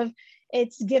in terms of,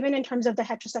 it's given in terms of the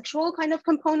heterosexual kind of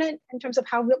component, in terms of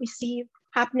what we see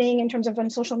happening in terms of on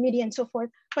social media and so forth,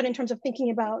 but in terms of thinking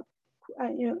about,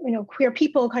 queer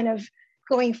people kind of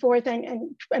going forth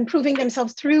and proving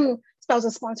themselves through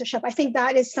spousal sponsorship. I think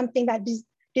that is something that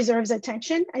deserves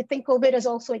attention. I think COVID has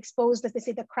also exposed, as they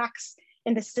say, the cracks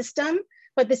in the system,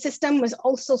 but the system was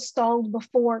also stalled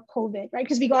before COVID, right?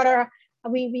 Because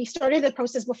we started the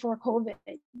process before COVID.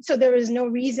 So there was no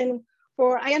reason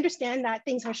I understand that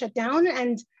things are shut down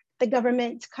and the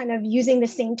government kind of using the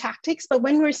same tactics, but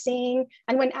when we're saying,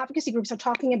 and when advocacy groups are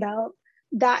talking about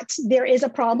that there is a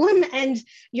problem and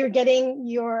you're getting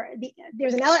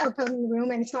there's an elephant in the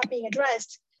room and it's not being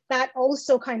addressed, that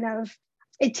also kind of,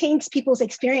 it taints people's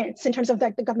experience in terms of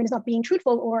that the government is not being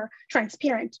truthful or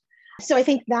transparent. So I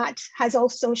think that has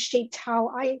also shaped how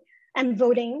I am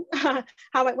voting,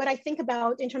 what I think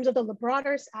about in terms of the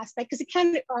broader aspect, because it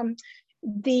can,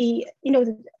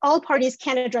 all parties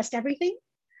can't address everything,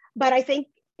 but I think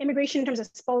immigration in terms of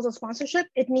spousal sponsorship,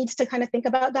 it needs to kind of think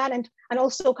about that and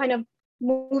also kind of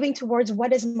moving towards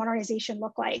what does modernization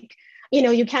look like.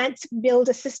 You can't build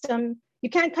a system, you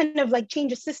can't kind of like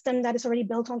change a system that is already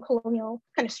built on colonial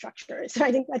kind of structures. So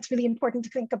I think that's really important to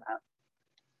think about.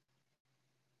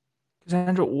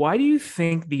 Cassandra, why do you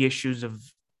think the issues of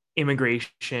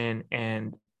immigration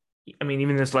and,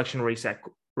 even this election, race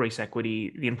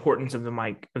equity, the importance of the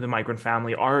migrant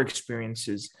family, our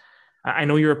experiences? I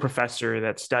know you're a professor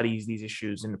that studies these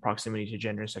issues in the proximity to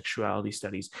gender and sexuality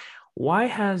studies. Why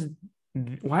has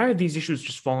why are these issues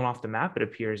just falling off the map, it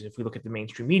appears, if we look at the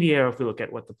mainstream media, or if we look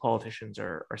at what the politicians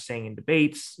are saying in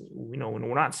debates, when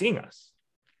we're not seeing us?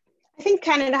 I think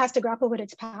Canada has to grapple with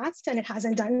its past, and it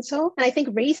hasn't done so. And I think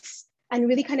race and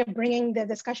really kind of bringing the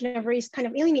discussion of race kind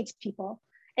of alienates people.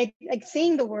 Like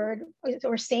saying the word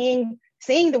or saying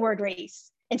the word race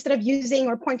instead of using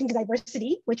or pointing to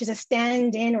diversity, which is a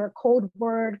stand-in or a code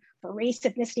word for race,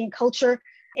 ethnicity, and culture,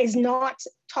 is not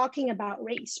talking about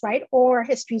race, right? Or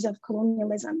histories of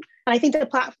colonialism. And I think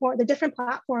the different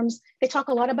platforms, they talk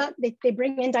a lot about, they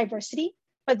bring in diversity,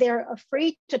 but they're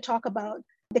afraid to talk about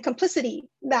the complicity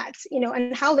that,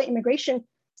 and how the immigration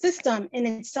system in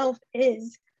itself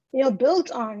is,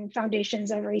 built on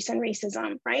foundations of race and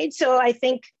racism, right? So I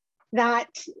think that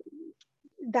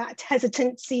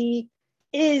hesitancy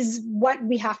is what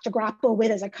we have to grapple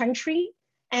with as a country.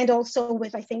 And also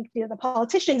with, I think, the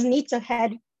politicians need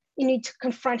to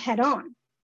confront head on.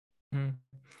 And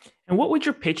what would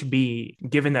your pitch be,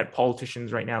 given that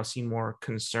politicians right now seem more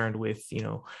concerned with,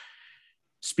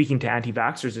 speaking to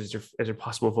anti-vaxxers as their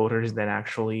possible voters than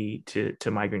actually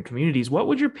to migrant communities? What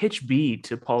would your pitch be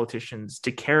to politicians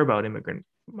to care about immigrant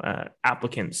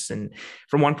applicants? And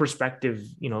from one perspective,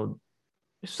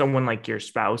 someone like your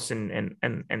spouse and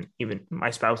even my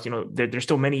spouse, they're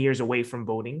still many years away from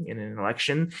voting in an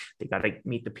election. They got to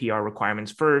meet the PR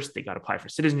requirements first. They got to apply for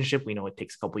citizenship. We know it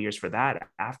takes a couple of years for that.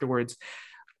 Afterwards,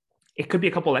 it could be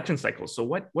a couple election cycles. So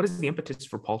what is the impetus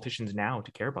for politicians now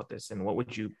to care about this? And what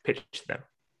would you pitch to them?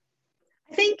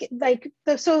 I think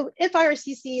so if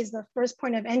IRCC is the first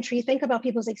point of entry, think about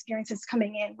people's experiences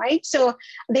coming in, right? So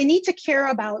they need to care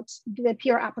about the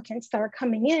PR applicants that are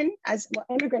coming in, as well,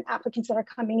 immigrant applicants that are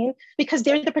coming in, because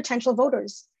they're the potential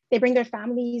voters. They bring their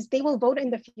families, they will vote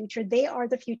in the future. They are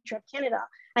the future of Canada.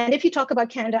 And if you talk about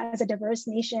Canada as a diverse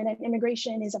nation and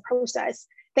immigration is a process,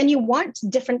 then you want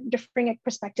different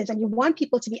perspectives and you want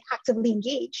people to be actively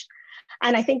engaged.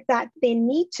 And I think that they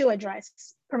need to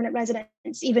address permanent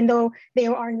residents, even though they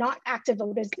are not active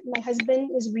voters. My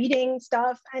husband is reading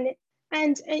stuff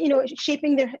and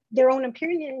shaping their own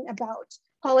opinion about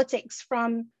politics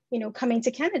from coming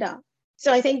to Canada.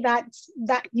 So I think that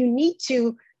you need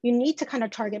to kind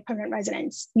of target permanent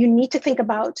residents. You need to think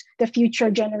about the future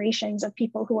generations of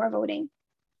people who are voting.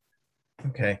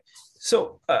 Okay,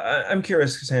 so I'm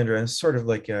curious, Cassandra, and sort of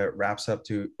like wraps up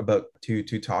to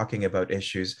talking about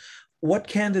issues. What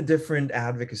can the different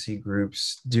advocacy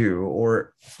groups do,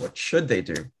 or what should they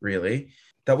do, really,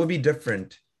 that would be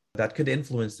different, that could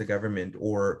influence the government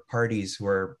or parties who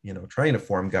are, trying to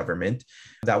form government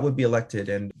that would be elected,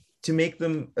 and to make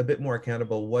them a bit more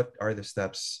accountable? What are the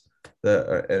steps?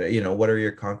 What are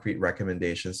your concrete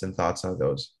recommendations and thoughts on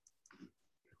those?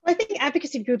 I think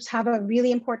advocacy groups have a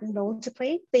really important role to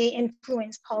play. They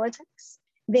influence politics.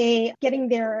 They getting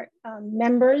their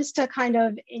members to kind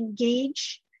of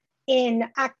engage in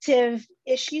active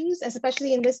issues,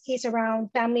 especially in this case around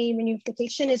family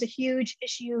reunification, is a huge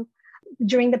issue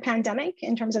during the pandemic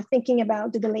in terms of thinking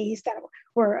about the delays that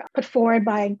were put forward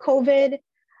by COVID.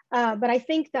 But I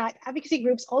think that advocacy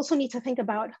groups also need to think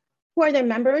about who are their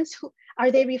members, who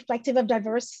are they reflective of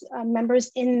diverse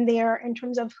members in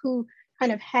terms of who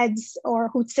kind of heads or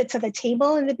who sits at the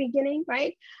table in the beginning,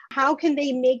 right? How can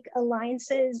they make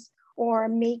alliances or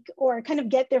kind of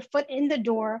get their foot in the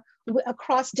door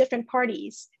across different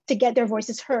parties to get their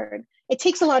voices heard? It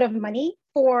takes a lot of money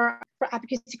for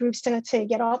advocacy groups to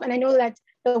get off. And I know that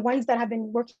the ones that have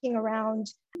been working around,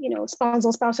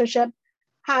 sponsorship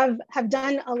have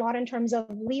done a lot in terms of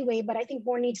leeway, but I think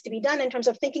more needs to be done in terms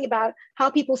of thinking about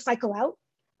how people cycle out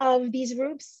of these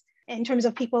groups. In terms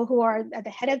of people who are at the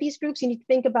head of these groups, you need to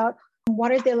think about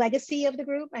what is the legacy of the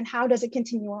group and how does it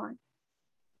continue on.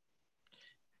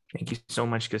 Thank you so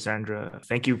much, Cassandra.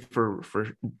 Thank you for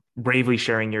bravely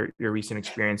sharing your recent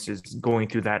experiences, going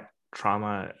through that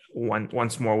trauma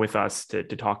once more with us to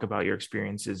talk about your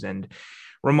experiences, and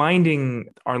reminding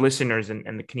our listeners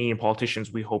and the Canadian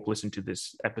politicians we hope listen to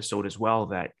this episode as well,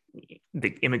 that the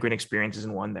immigrant experience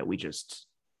isn't one that we just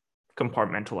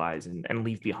compartmentalize and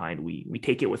leave behind. We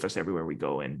take it with us everywhere we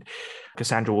go, and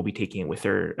Cassandra will be taking it with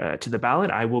her to the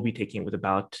ballot. I will be taking it with the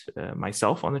ballot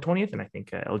myself on the 20th, and I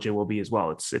think LJ will be as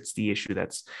well. It's the issue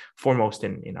that's foremost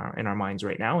in our minds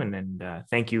right now. And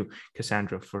thank you,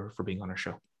 Cassandra, for being on our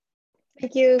show.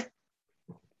 Thank you.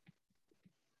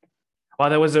 Well,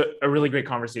 that was a really great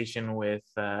conversation with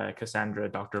Cassandra,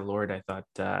 Dr. Lord. I thought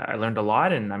I learned a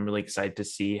lot, and I'm really excited to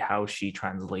see how she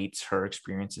translates her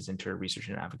experiences into her research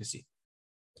and advocacy.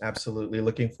 Absolutely.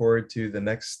 Looking forward to the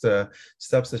next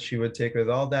steps that she would take with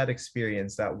all that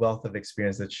experience, that wealth of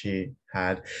experience that she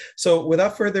had. So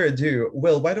without further ado,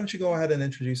 Will, why don't you go ahead and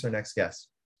introduce our next guest?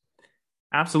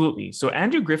 Absolutely. So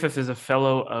Andrew Griffith is a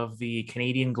fellow of the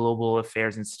Canadian Global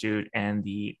Affairs Institute and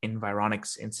the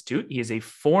Environics Institute. He is a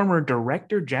former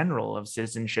Director General of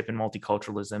Citizenship and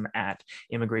Multiculturalism at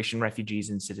Immigration, Refugees,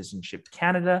 and Citizenship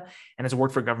Canada, and has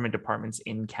worked for government departments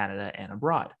in Canada and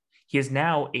abroad. He is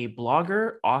now a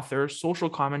blogger, author, social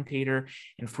commentator,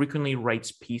 and frequently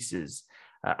writes pieces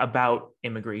about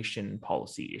immigration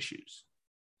policy issues.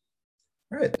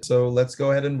 All right, so let's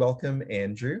go ahead and welcome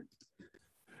Andrew.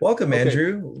 Welcome, Okay.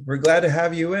 Andrew. We're glad to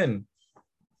have you in.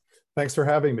 Thanks for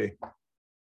having me.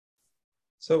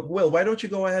 So, Will, why don't you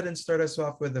go ahead and start us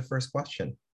off with the first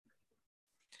question?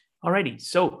 Alrighty.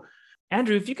 So,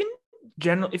 Andrew, if you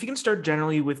can start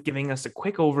generally with giving us a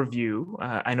quick overview.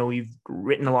 I know you've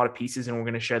written a lot of pieces, and we're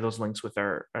going to share those links with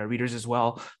our readers as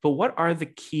well. But what are the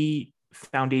key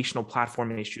foundational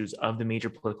platform issues of the major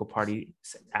political parties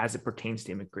as it pertains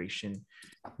to immigration?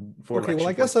 Okay, well,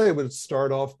 I guess I would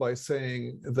start off by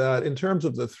saying that in terms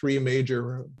of the three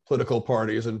major political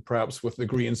parties, and perhaps with the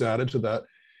Greens added to that,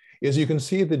 is you can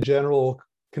see the general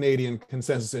Canadian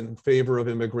consensus in favor of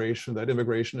immigration, that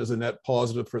immigration is a net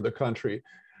positive for the country.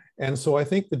 And so I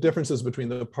think the differences between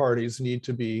the parties need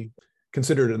to be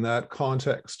considered in that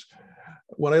context.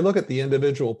 When I look at the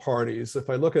individual parties, if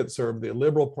I look at sort of the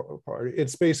Liberal Party,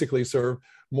 it's basically sort of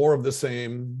more of the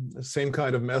same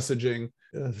kind of messaging,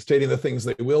 stating the things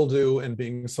they will do and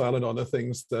being silent on the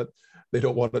things that they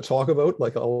don't want to talk about,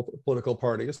 like all political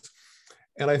parties.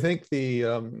 And I think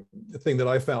the thing that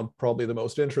I found probably the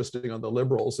most interesting on the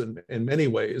Liberals in many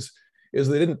ways is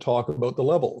they didn't talk about the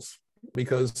levels,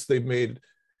 because they've made,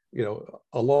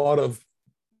 a lot of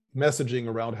messaging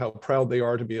around how proud they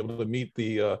are to be able to meet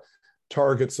the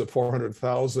targets of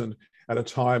 400,000 at a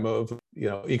time of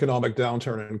economic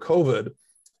downturn and COVID,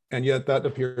 and yet that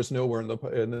appears nowhere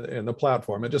in the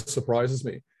platform. It just surprises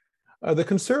me. The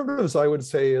Conservatives, I would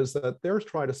say, is that they're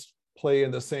trying to play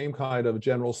in the same kind of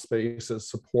general space as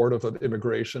supportive of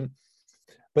immigration,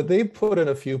 but they've put in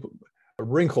a few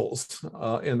wrinkles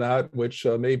in that, which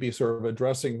may be sort of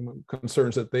addressing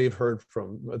concerns that they've heard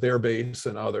from their base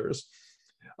and others.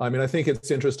 I mean, I think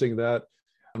it's interesting that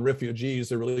on refugees,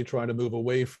 they're really trying to move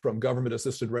away from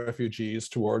government-assisted refugees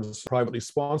towards privately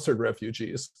sponsored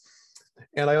refugees.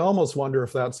 And I almost wonder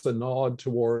if that's a nod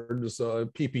towards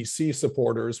PPC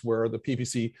supporters, where the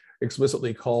PPC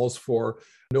explicitly calls for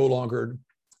no longer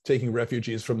taking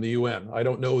refugees from the UN. I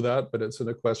don't know that, but it's in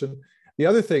a question. The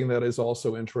other thing that is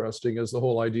also interesting is the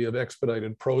whole idea of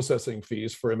expedited processing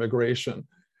fees for immigration.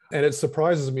 And it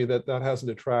surprises me that that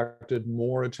hasn't attracted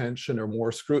more attention or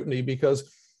more scrutiny,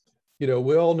 because we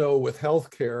all know with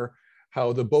healthcare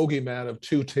how the bogeyman of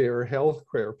two-tier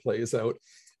healthcare plays out.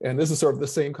 And this is sort of the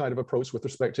same kind of approach with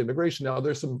respect to immigration. Now,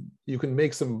 you can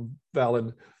make some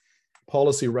valid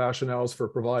policy rationales for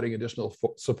providing additional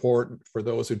support for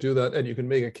those who do that. And you can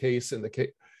make a case in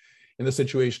the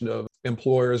situation of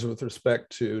employers with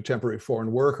respect to temporary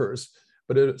foreign workers,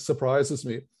 but it surprises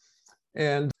me.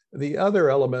 And the other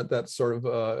element that sort of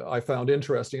I found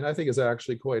interesting, and I think is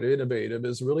actually quite innovative,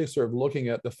 is really sort of looking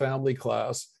at the family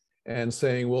class and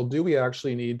saying, well, do we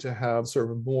actually need to have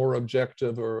sort of more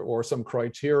objective or some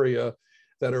criteria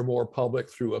that are more public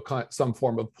through some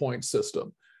form of point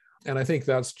system? And I think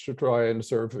that's to try and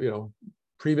sort of,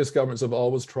 previous governments have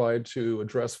always tried to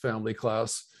address family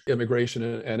class immigration,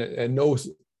 and no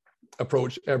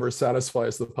approach ever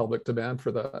satisfies the public demand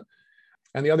for that.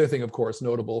 And the other thing, of course,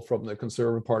 notable from the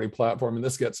Conservative Party platform, and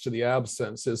this gets to the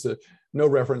absence, is that no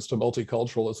reference to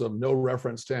multiculturalism, no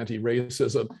reference to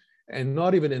anti-racism, and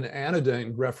not even an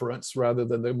anodyne reference, rather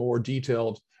than the more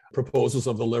detailed proposals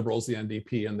of the Liberals, the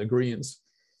NDP, and the Greens.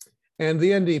 And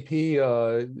the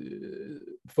NDP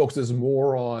focuses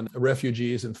more on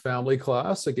refugees and family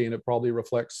class. Again, it probably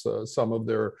reflects some of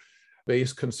their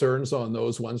base concerns on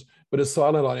those ones, but is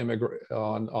silent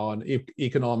on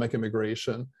economic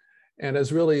immigration, and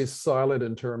is really silent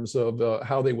in terms of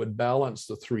how they would balance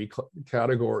the three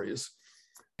categories.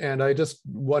 And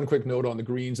one quick note on the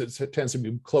Greens, it tends to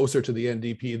be closer to the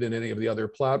NDP than any of the other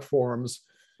platforms.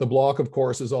 The Bloc, of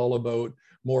course, is all about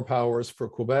more powers for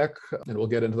Quebec, and we'll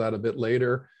get into that a bit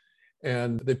later.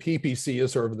 And the PPC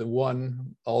is sort of the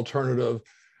one alternative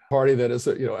party that is,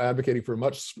 advocating for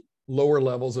much lower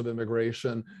levels of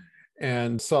immigration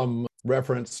and some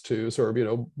reference to sort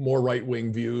of, more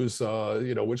right-wing views,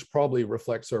 which probably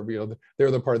reflects sort of,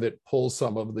 they're the party that pulls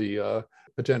some of the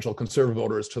potential conservative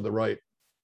voters to the right.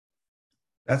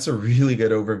 That's a really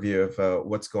good overview of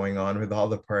what's going on with all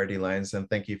the party lines. And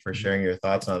thank you for sharing your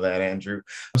thoughts on that, Andrew.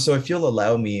 So if you'll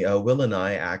allow me, Will and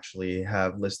I actually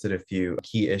have listed a few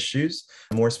key issues,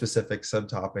 more specific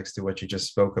subtopics to what you just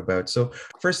spoke about. So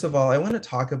first of all, I want to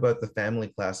talk about the family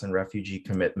class and refugee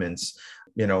commitments.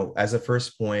 as a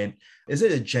first point, is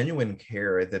it a genuine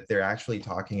care that they're actually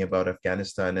talking about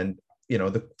Afghanistan? And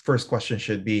the first question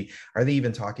should be, are they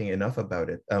even talking enough about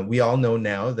it? We all know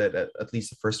now that at least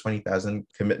the first 20,000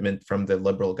 commitment from the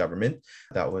Liberal government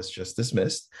that was just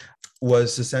dismissed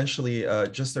was essentially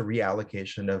just a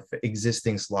reallocation of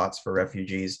existing slots for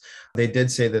refugees. They did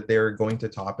say that they're going to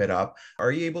top it up.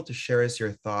 Are you able to share us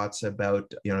your thoughts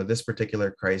about this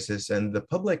particular crisis and the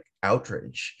public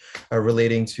outrage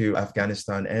relating to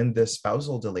Afghanistan and the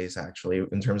spousal delays, actually,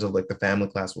 in terms of like the family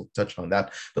class? We'll touch on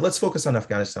that, but let's focus on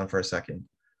Afghanistan for a second.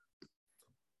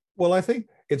 Well, I think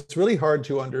it's really hard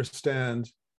to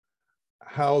understand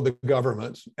how the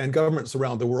government and governments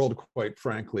around the world, quite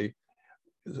frankly,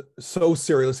 so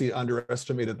seriously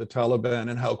underestimated the Taliban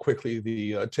and how quickly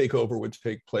the takeover would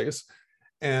take place,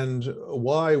 and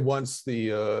why once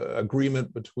the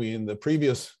agreement between the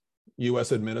previous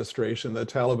US administration, the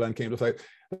Taliban came to sight,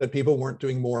 that people weren't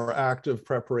doing more active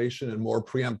preparation and more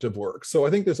preemptive work. So I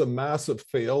think there's a massive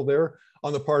fail there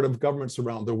on the part of governments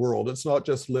around the world. It's not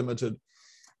just limited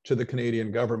to the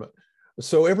Canadian government.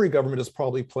 So every government is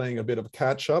probably playing a bit of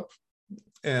catch up.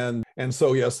 And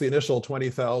so, yes, the initial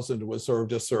 20,000 was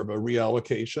just a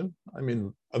reallocation. I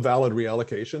mean, a valid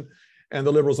reallocation. And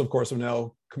the Liberals, of course, have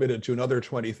now committed to another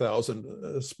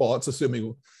 20,000 spots,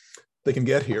 assuming they can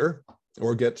get here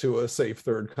or get to a safe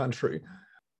third country.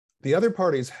 The other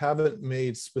parties haven't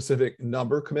made specific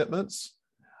number commitments,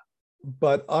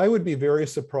 but I would be very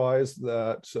surprised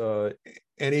that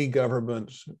any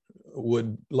government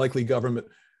would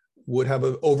have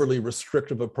an overly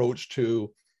restrictive approach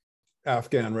to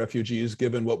Afghan refugees,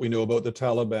 given what we know about the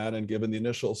Taliban and given the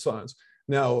initial signs.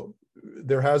 Now,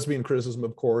 there has been criticism,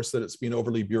 of course, that it's been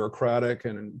overly bureaucratic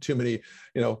and too many,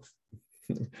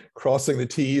 crossing the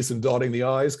T's and dotting the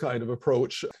I's kind of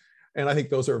approach. And I think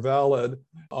those are valid.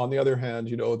 On the other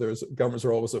hand, governments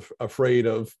are always afraid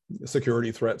of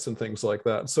security threats and things like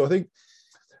that. So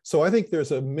I think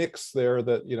there's a mix there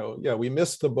that, we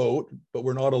missed the boat, but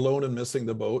we're not alone in missing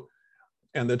the boat.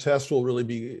 And the test will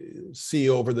really see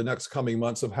over the next coming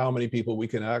months of how many people we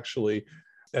can actually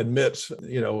admit,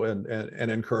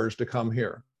 and encourage to come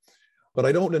here. But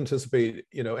I don't anticipate,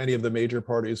 any of the major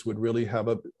parties would really have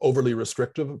an overly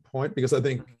restrictive point, because I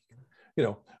think,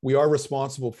 we are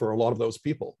responsible for a lot of those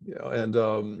people, and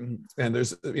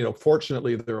there's,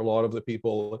 fortunately, there are a lot of the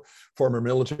people, former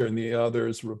military and the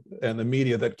others, and the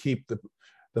media that keep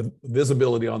the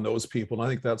visibility on those people. And I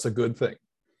think that's a good thing.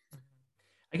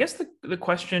 I guess the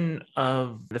question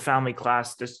of the family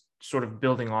class, just sort of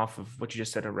building off of what you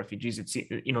just said of refugees, it's,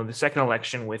 the second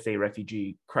election with a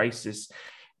refugee crisis,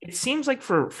 it seems like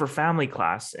for family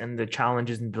class and the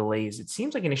challenges and delays, it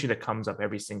seems like an issue that comes up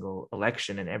every single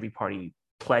election, and every party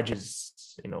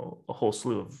pledges, a whole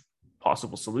slew of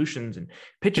possible solutions and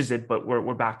pitches it, but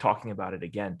we're back talking about it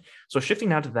again. So shifting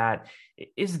now to that,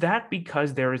 is that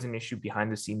because there is an issue behind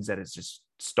the scenes that is just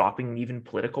stopping even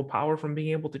political power from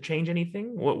being able to change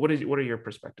anything? What are your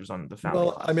perspectives on the family?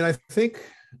 Well, I mean, I think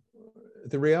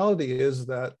the reality is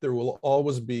that there will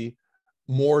always be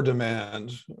more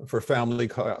demand for family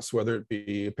class, whether it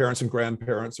be parents and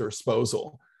grandparents or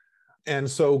spousal. And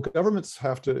so governments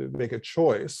have to make a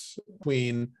choice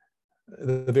between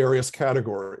the various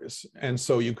categories. And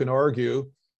so you can argue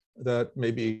that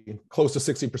maybe close to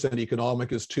 60%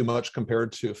 economic is too much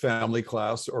compared to family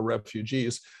class or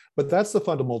refugees. But that's the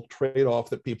fundamental trade-off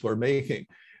that people are making.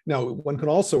 Now, one can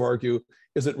also argue,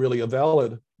 is it really a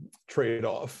valid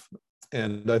trade-off?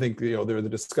 And I think, there are the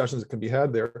discussions that can be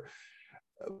had there.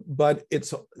 But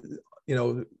it's,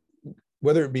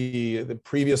 whether it be the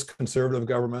previous conservative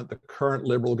government, the current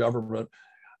Liberal government,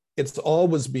 it's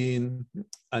always been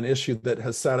an issue that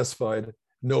has satisfied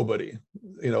nobody.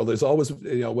 There's always,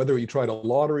 whether you tried a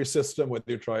lottery system, whether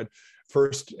you tried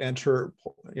first enter,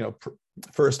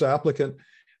 first applicant,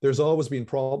 there's always been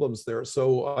problems there.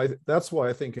 So that's why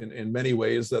I think in many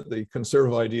ways that the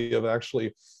conservative idea of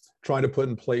actually trying to put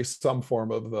in place some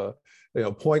form of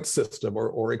point system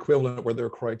or equivalent where there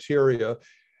are criteria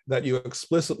that you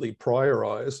explicitly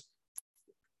prioritize,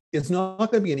 it's not going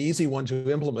to be an easy one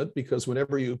to implement, because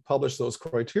whenever you publish those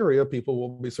criteria, people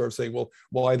will be sort of saying, well,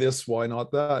 why this, why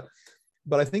not that?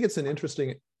 But I think it's an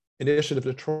interesting initiative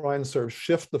to try and sort of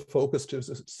shift the focus to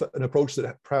an approach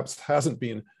that perhaps hasn't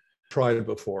been tried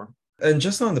before. And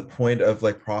just on the point of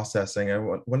processing, I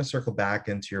want to circle back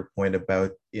into your point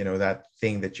about, that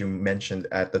thing that you mentioned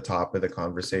at the top of the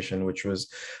conversation, which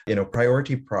was,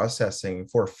 priority processing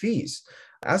for fees.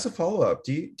 As a follow-up,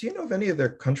 do you know of any other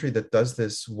country that does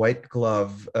this white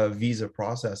glove visa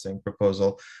processing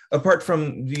proposal, apart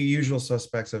from the usual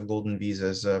suspects of golden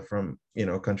visas from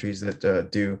countries that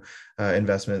do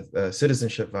investment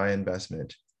citizenship via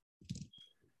investment?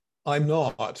 I'm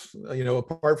not,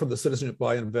 apart from the citizenship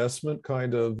by investment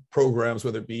kind of programs,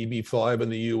 whether it be EB-5 in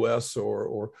the US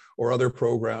or other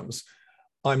programs,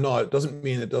 I'm not. It doesn't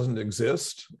mean it doesn't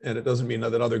exist, and it doesn't mean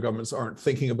that other governments aren't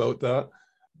thinking about that.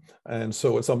 And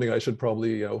so it's something I should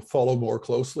probably follow more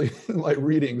closely in my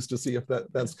readings to see if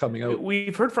that's coming out.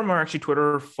 We've heard from our actually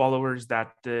Twitter followers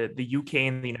that the UK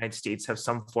and the United States have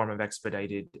some form of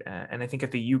expedited, and I think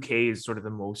that the UK is sort of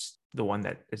the one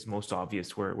that is most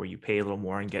obvious, where you pay a little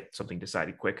more and get something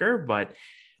decided quicker. But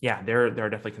yeah, there are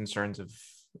definitely concerns of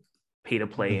pay to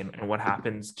play and what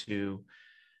happens to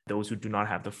those who do not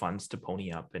have the funds to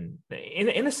pony up. And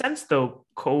in a sense, though,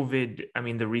 COVID, I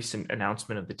mean, the recent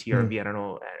announcement of the TRV, I don't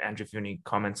know, Andrew, if you have any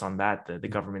comments on that, the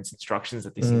government's instructions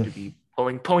that they seem to be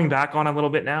pulling back on a little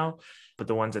bit now, but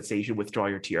the ones that say you should withdraw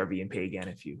your TRV and pay again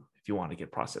if you want to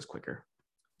get processed quicker.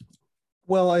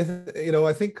 Well, I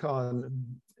think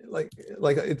on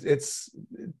it's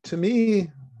to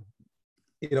me,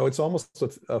 it's almost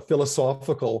a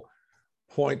philosophical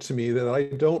point to me that I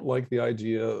don't like the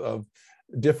idea of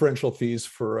differential fees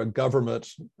for a government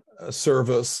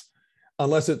service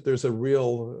unless there's a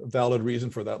real valid reason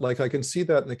for that. Like I can see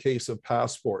that in the case of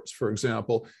passports, for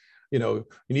example. You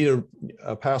need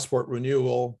a passport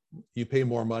renewal, you pay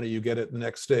more money, you get it the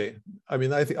next day. I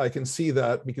mean, I can see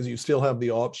that because you still have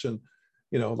the option,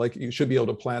 like you should be able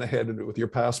to plan ahead with your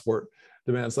passport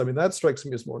demands. I mean, that strikes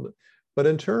me as more, but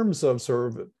in terms of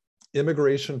sort of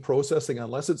immigration processing,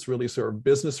 unless it's really sort of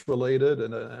business related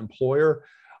and an employer,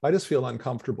 I just feel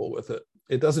uncomfortable with it.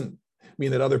 It doesn't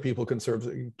mean that other people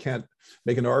can't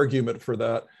make an argument for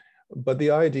that, but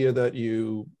the idea that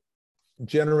you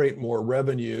generate more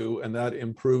revenue and that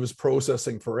improves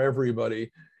processing for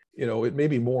everybody, it may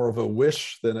be more of a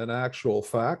wish than an actual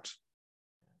fact.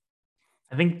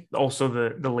 I think also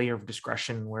the layer of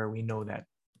discretion, where we know that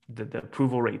the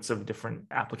approval rates of different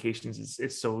applications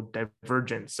is so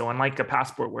divergent. So unlike a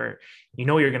passport where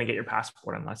you're going to get your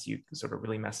passport unless you sort of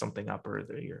really mess something up or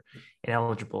you're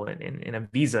ineligible, in a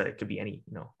visa it could be any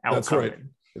outcome. That's right.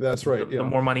 That's right. The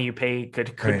more money you pay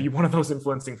could be one of those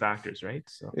influencing factors, right?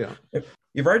 So yeah.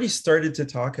 You've already started to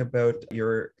talk about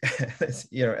your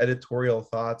editorial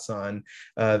thoughts on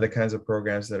the kinds of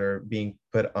programs that are being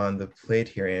put on the plate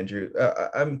here, Andrew.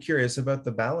 I'm curious about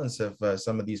the balance of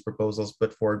some of these proposals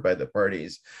put forward by the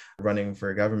parties running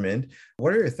for government.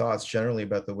 What are your thoughts generally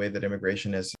about the way that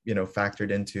immigration is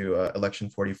factored into Election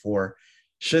 44?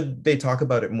 Should they talk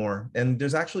about it more? And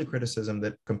there's actually criticism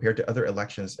that compared to other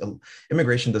elections,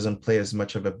 immigration doesn't play as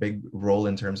much of a big role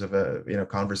in terms of a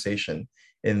conversation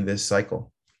in this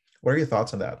cycle. What are your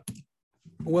thoughts on that?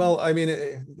 Well, I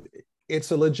mean,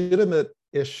 it's a legitimate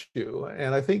issue,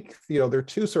 and I think there are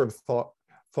two sort of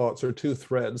thoughts or two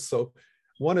threads. So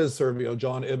one is sort of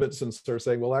John Ibbitson sort of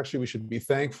saying, well, actually, we should be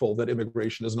thankful that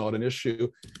immigration is not an issue.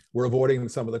 We're avoiding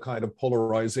some of the kind of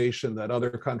polarization that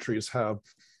other countries have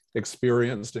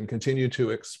experienced and continue to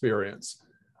experience.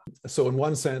 So in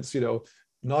one sense,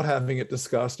 not having it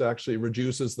discussed actually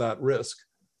reduces that risk.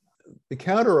 The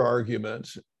counter argument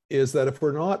is that if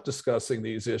we're not discussing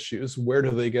these issues, where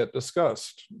do they get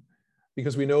discussed?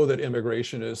 Because we know that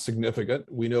immigration is significant.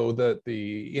 We know that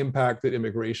the impact that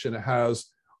immigration has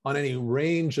on any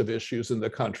range of issues in the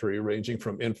country, ranging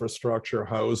from infrastructure,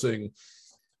 housing,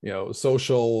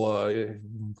 social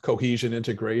cohesion,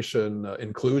 integration,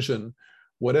 inclusion,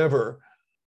 whatever.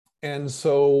 And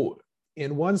so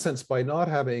in one sense, by not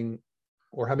having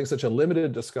such a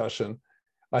limited discussion,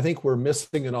 I think we're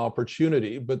missing an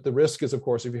opportunity. But the risk is, of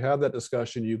course, if you have that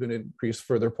discussion, you can increase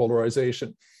further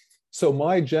polarization. So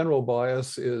my general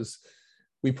bias is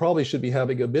we probably should be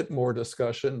having a bit more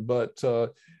discussion, but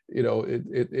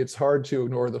it's hard to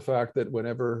ignore the fact that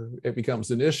whenever it becomes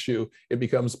an issue, it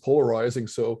becomes polarizing.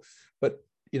 So, but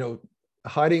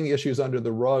hiding issues under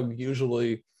the rug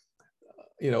usually,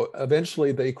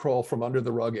 eventually they crawl from under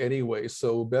the rug anyway.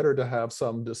 So better to have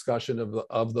some discussion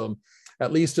of them,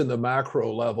 at least in the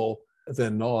macro level,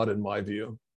 than not, in my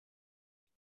view.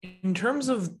 In terms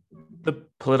of the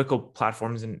political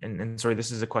platforms, and sorry,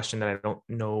 this is a question that I don't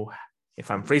know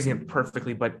if I'm phrasing it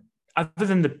perfectly, but other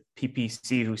than the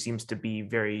PPC, who seems to be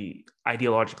very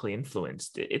ideologically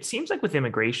influenced, it seems like with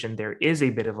immigration, there is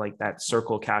a bit of like that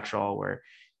circle catch-all where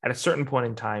at a certain point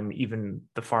in time, even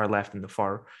the far left and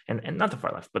and not the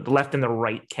far left, but the left and the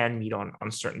right can meet on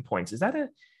certain points. Is that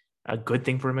a good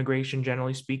thing for immigration,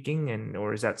 generally speaking?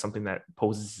 Or is that something that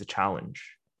poses a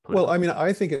challenge? Well, I mean,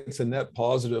 I think it's a net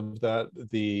positive that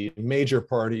the major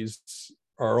parties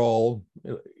are all,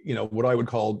 what I would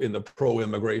call in the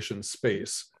pro-immigration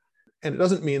space. And it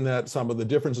doesn't mean that some of the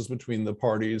differences between the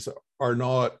parties are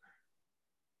not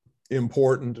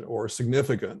important or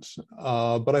significant.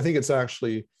 But I think it's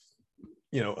actually,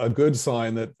 a good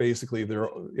sign that basically they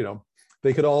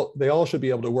all should be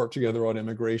able to work together on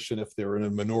immigration if they're in a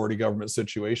minority government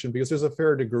situation, because there's a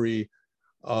fair degree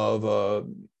of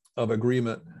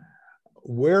agreement.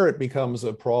 Where it becomes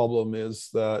a problem is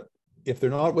that if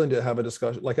they're not willing to have a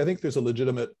discussion, like I think there's a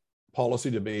legitimate policy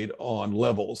debate on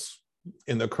levels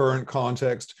in the current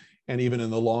context and even in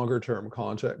the longer term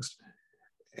context.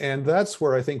 And that's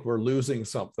where I think we're losing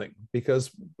something, because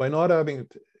by not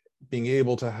being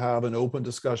able to have an open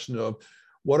discussion of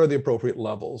what are the appropriate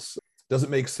levels, does it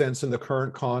make sense in the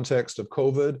current context of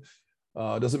COVID?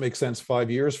 Does it make sense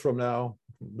 5 years from now?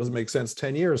 Does it make sense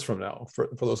 10 years from now for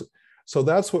those? So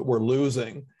that's what we're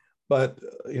losing. But,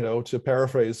 to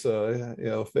paraphrase,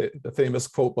 the famous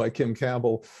quote by Kim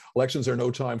Campbell, elections are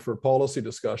no time for policy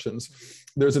discussions.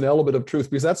 There's an element of truth,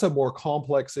 because that's a more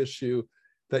complex issue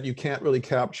that you can't really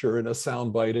capture in a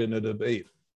soundbite in a debate.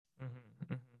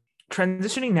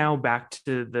 Transitioning now back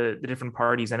to the different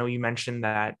parties, I know you mentioned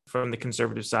that from the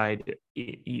Conservative side,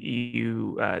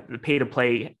 the pay to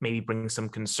play maybe brings some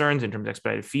concerns in terms of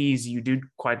expedited fees. You do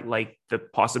quite like the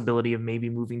possibility of maybe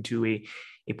moving to a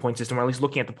point system, or at least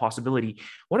looking at the possibility.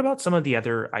 What about some of the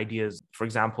other ideas? For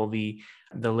example, the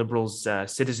Liberals'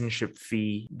 citizenship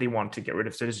fee. They want to get rid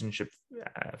of citizenship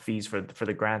fees for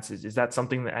the grants. Is that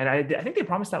something that, and I think they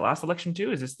promised that last election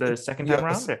too? Is this the second time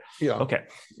around? Yeah. Okay.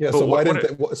 Yeah. So why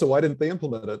didn't they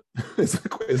implement it?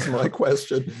 is my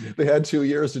question. They had 2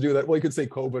 years to do that. Well, you could say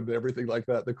COVID and everything like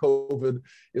that. The COVID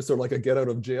is sort of like a get out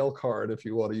of jail card, if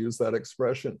you want to use that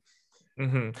expression.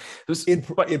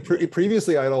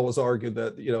 Previously, I'd always argued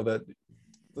that that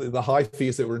the high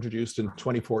fees that were introduced in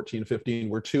 2014-15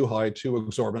 were too high, too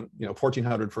exorbitant.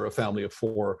 $1,400 for a family of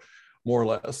four, more or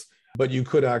less. But you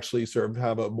could actually sort of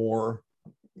have a more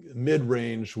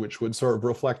mid-range, which would sort of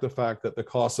reflect the fact that the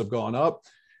costs have gone up,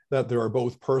 that there are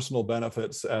both personal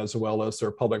benefits as well as there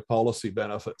are public policy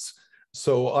benefits.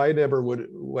 So I never would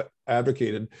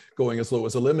advocated going as low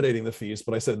as eliminating the fees,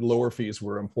 but I said lower fees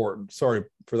were important. Sorry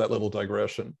for that little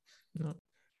digression. No.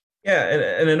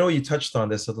 Yeah, and I know you touched on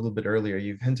this a little bit earlier.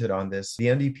 You've hinted on this. The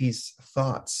NDP's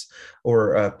thoughts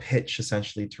or pitch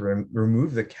essentially to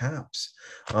remove the caps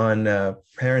on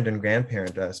parent and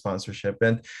grandparent sponsorship.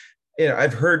 And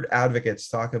I've heard advocates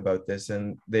talk about this,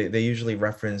 and they usually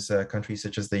reference countries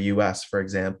such as the US, for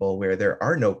example, where there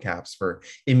are no caps for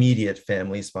immediate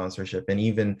family sponsorship and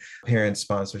even parent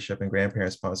sponsorship and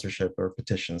grandparent sponsorship, or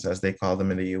petitions, as they call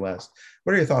them in the US.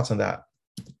 What are your thoughts on that?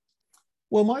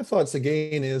 Well, my thoughts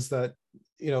again is that,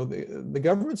 the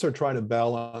governments are trying to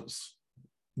balance,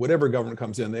 whatever government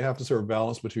comes in, they have to sort of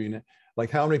balance between,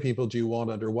 like, how many people do you want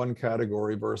under one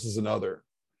category versus another?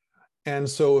 And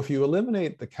so if you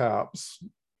eliminate the caps,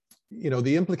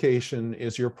 the implication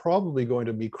is you're probably going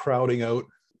to be crowding out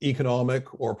economic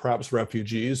or perhaps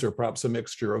refugees or perhaps a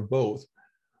mixture of both.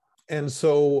 And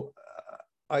so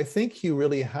I think you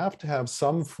really have to have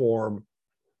some form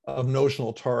of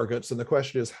notional targets. And the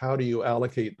question is, how do you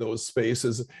allocate those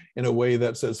spaces in a way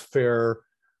that's as fair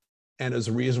and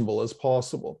as reasonable as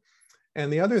possible?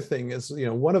 And the other thing is,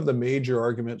 one of the major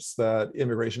arguments that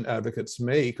immigration advocates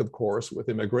make, of course, with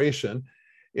immigration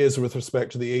is with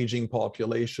respect to the aging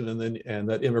population, and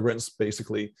that immigrants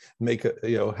basically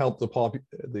help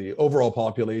the overall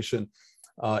population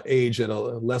age at a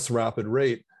less rapid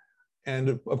rate. And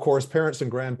of course, parents and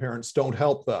grandparents don't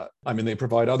help that. I mean, they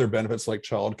provide other benefits like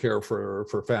childcare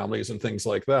for families and things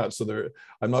like that. So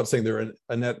I'm not saying they're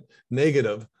a net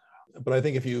negative, but I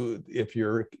think if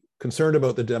you're concerned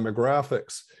about the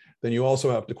demographics, then you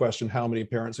also have to question how many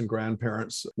parents and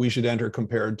grandparents we should enter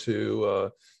compared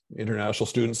to international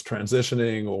students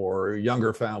transitioning or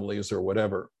younger families or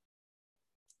whatever.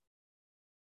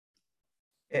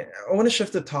 I want to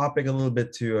shift the topic a little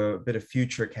bit to a bit of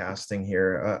future casting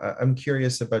here. I'm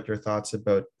curious about your thoughts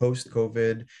about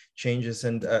post-COVID changes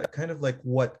and kind of like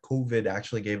what COVID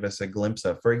actually gave us a glimpse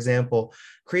of. For example,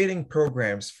 creating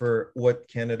programs for what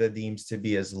Canada deems to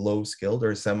be as low-skilled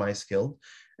or semi-skilled.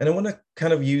 And I want to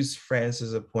kind of use France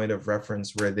as a point of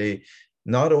reference, where they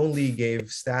not only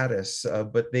gave status,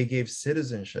 but they gave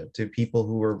citizenship to people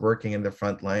who were working in the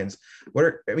front lines.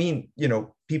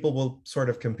 People will sort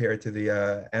of compare it to the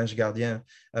Ange Gardien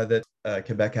that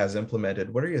Quebec has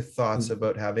implemented. What are your thoughts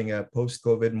about having a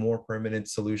post-COVID, more permanent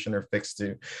solution or fix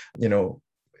to,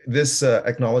 this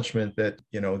acknowledgement that,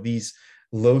 these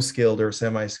low-skilled or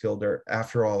semi-skilled are,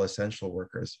 after all, essential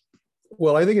workers?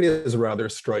 Well, I think it is rather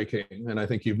striking, and I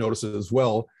think you've noticed it as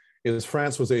well, is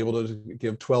France was able to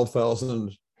give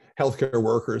 12,000 healthcare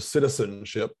workers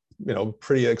citizenship,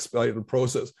 pretty expedited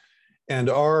process. And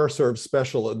our sort of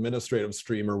special administrative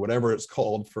stream, or whatever it's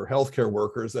called, for healthcare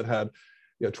workers that had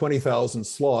 20,000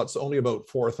 slots, only about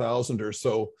 4,000 or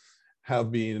so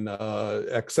have been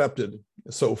accepted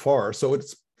so far. So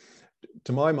it's,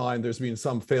 to my mind, there's been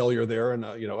some failure there, and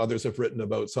others have written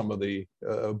about some of the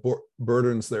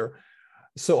burdens there.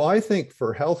 So I think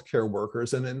for healthcare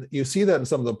workers, and then you see that in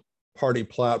some of the party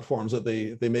platforms, that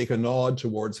they make a nod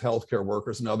towards healthcare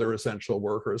workers and other essential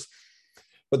workers.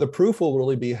 But the proof will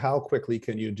really be how quickly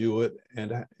can you do it,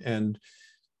 and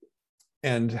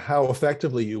how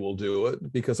effectively you will do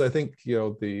it, because I think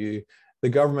the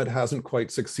government hasn't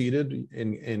quite succeeded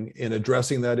in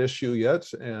addressing that issue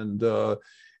yet, and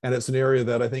it's an area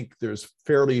that I think there's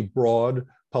fairly broad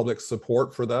public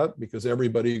support for that, because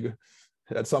everybody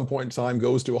at some point in time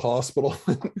goes to a hospital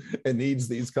and needs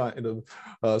these kind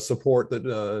of support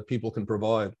that people can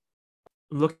provide.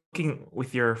 Looking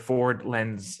with your forward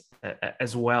lens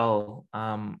as well,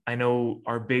 I know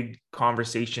our big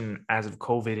conversation as of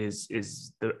COVID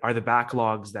are the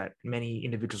backlogs that many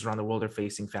individuals around the world are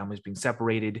facing, families being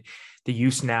separated, the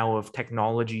use now of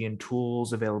technology and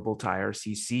tools available to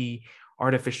IRCC,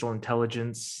 artificial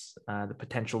intelligence, the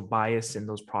potential bias in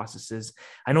those processes.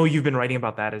 I know you've been writing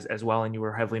about that as well, and you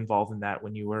were heavily involved in that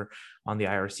when you were on the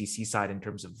IRCC side in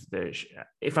terms of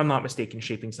if I'm not mistaken,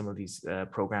 shaping some of these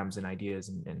programs and ideas.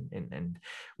 And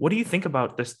what do you think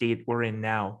about the state we're in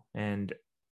now? And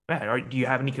do you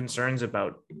have any concerns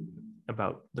about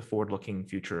the forward-looking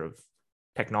future of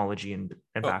technology and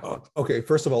backlogs? Okay,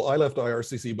 first of all, I left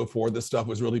IRCC before this stuff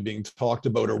was really being talked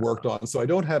about or worked on, so I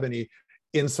don't have any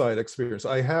inside experience.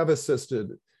 I have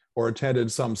assisted or attended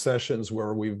some sessions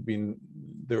where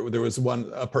there was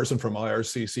a person from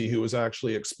IRCC who was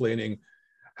actually explaining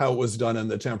how it was done in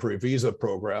the temporary visa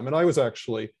program. And I was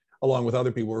actually, along with other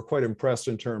people, were quite impressed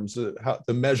in terms of how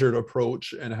the measured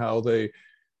approach and how they,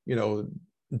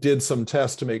 did some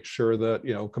tests to make sure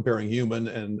that, comparing human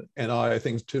and AI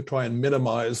things to try and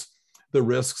minimize the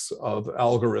risks of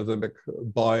algorithmic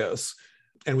bias.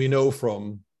 And we know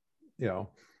from,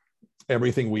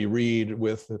 everything we read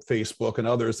with Facebook and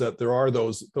others that there are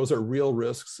those are real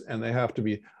risks, and they have to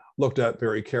be looked at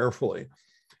very carefully.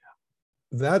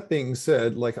 That being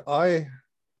said, we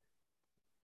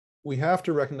have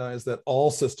to recognize that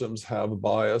all systems have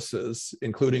biases,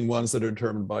 including ones that are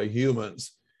determined by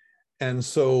humans. And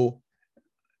so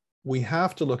we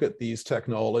have to look at these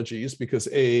technologies because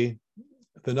the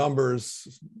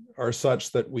numbers are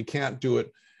such that we can't do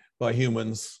it by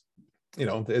humans,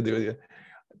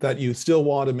 that you still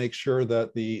want to make sure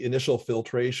that the initial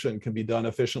filtration can be done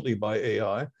efficiently by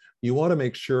AI. You want to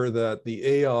make sure that the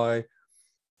AI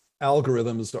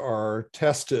algorithms are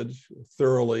tested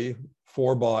thoroughly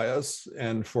for bias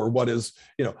and for what is,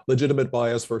 legitimate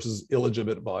bias versus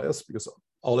illegitimate bias, because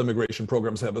all immigration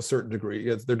programs have a certain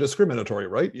degree. They're discriminatory,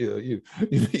 right? You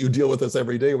deal with this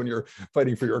every day when you're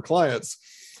fighting for your clients.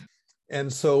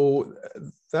 And so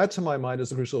that, to my mind,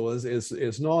 is crucial,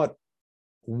 is not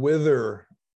whether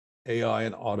AI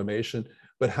and automation,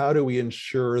 but how do we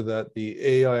ensure that the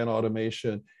AI and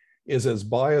automation is as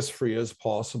bias-free as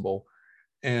possible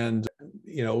and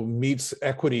meets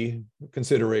equity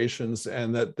considerations,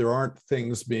 and that there aren't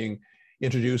things being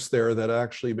introduced there that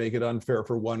actually make it unfair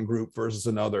for one group versus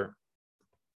another.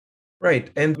 Right.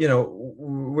 And,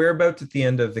 we're about at the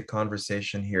end of the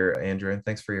conversation here, Andrew, and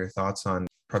thanks for your thoughts on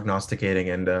prognosticating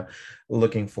and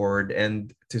looking forward.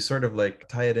 And to sort of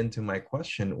tie it into my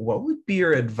question, what would be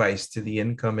your advice to the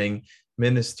incoming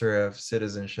Minister of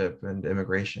Citizenship and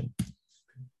Immigration?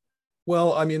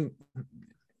 Well,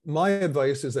 my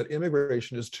advice is that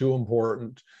immigration is too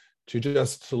important to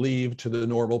just leave to the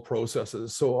normal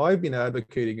processes. So I've been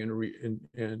advocating in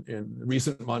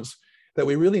recent months that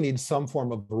we really need some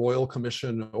form of royal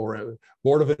commission or a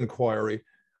board of inquiry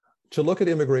to look at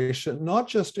immigration, not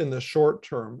just in the short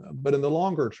term, but in the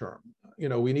longer term.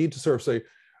 We need to sort of say,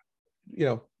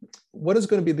 what is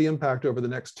going to be the impact over the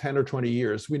next 10 or 20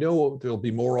 years? We know there'll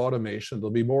be more automation, there'll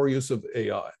be more use of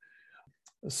AI.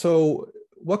 So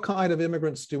what kind of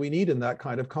immigrants do we need in that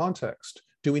kind of context?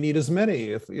 Do we need as many?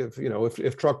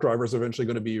 If truck drivers are eventually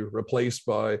going to be replaced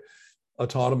by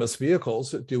autonomous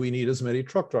vehicles, do we need as many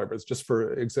truck drivers, just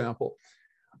for example?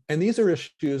 And these are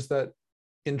issues that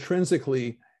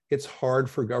intrinsically it's hard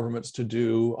for governments to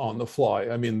do on the fly.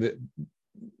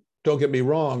 Don't get me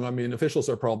wrong. Officials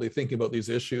are probably thinking about these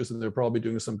issues and they're probably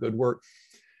doing some good work.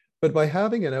 But by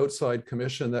having an outside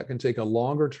commission that can take a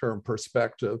longer term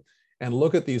perspective and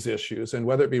look at these issues, and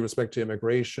whether it be respect to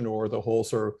immigration or the whole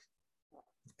sort of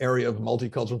area of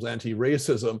multiculturalism,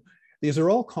 anti-racism. These are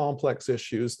all complex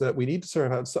issues that we need to sort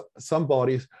of have some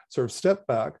bodies sort of step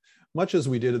back, much as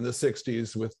we did in the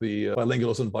 60s with the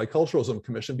Bilingualism and Biculturalism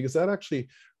Commission, because that actually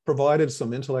provided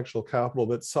some intellectual capital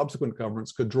that subsequent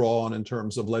governments could draw on in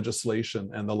terms of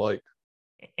legislation and the like.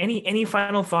 Any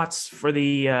final thoughts for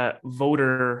the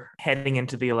voter heading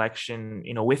into the election,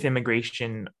 with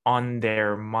immigration on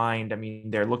their mind? I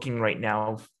mean, they're looking right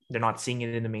now, they're not seeing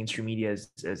it in the mainstream media, as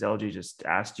LJ just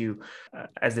asked you,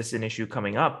 as this is an issue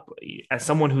coming up. As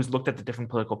someone who's looked at the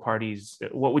different political parties,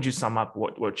 what would you sum up?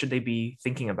 What should they be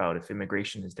thinking about if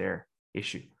immigration is their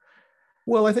issue?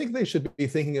 Well, I think they should be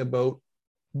thinking about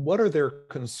what are their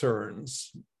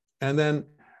concerns, and then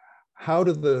how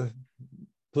do the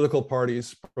political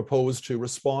parties propose to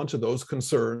respond to those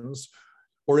concerns,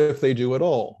 or if they do at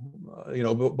all.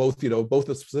 Both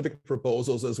the specific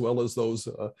proposals as well as those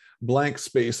blank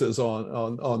spaces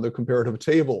on the comparative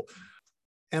table.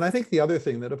 And I think the other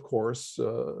thing that, of course,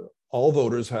 all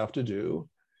voters have to do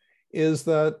is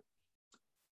that,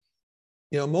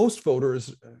 most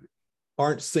voters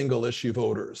aren't single issue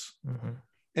voters. Mm-hmm.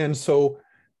 And so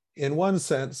in one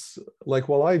sense, like,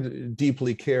 while I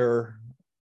deeply care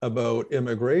about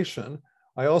immigration,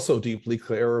 I also deeply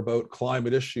care about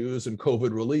climate issues and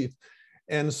COVID relief.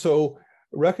 And so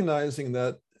recognizing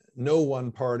that no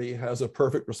one party has a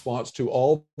perfect response to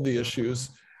all the issues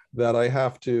that I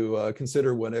have to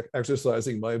consider when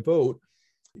exercising my vote,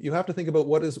 you have to think about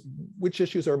which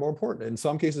issues are more important. In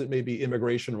some cases, it may be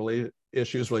immigration related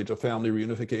issues related to family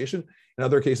reunification. In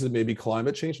other cases, it may be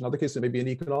climate change. In other cases, it may be an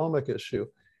economic issue.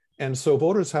 And so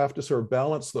voters have to sort of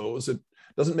balance those. It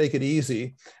doesn't make it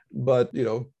easy, but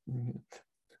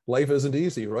life isn't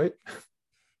easy, right?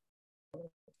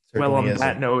 Well, on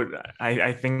that note,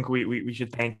 I think we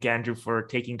should thank Andrew for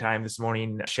taking time this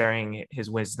morning, sharing his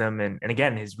wisdom and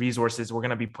again, his resources. We're going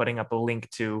to be putting up a link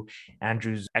to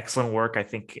Andrew's excellent work. I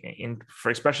think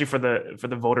especially for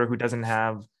the voter who doesn't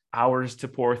have hours to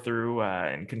pour through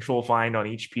and control find on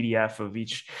each PDF of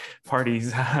each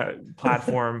party's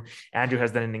platform. Andrew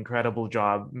has done an incredible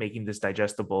job making this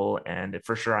digestible, and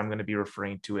for sure I'm going to be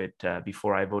referring to it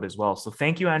before I vote as well. So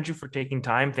thank you, Andrew, for taking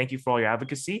time. Thank you for all your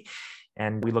advocacy,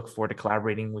 and we look forward to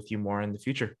collaborating with you more in the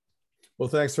future. Well,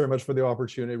 thanks very much for the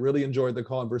opportunity. Really enjoyed the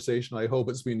conversation. I hope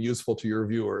it's been useful to your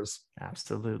viewers.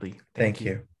 Absolutely. Thank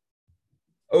you.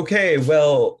 Okay,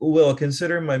 well, Will,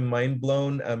 consider my mind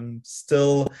blown. I'm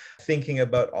still thinking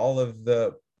about all of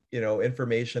the,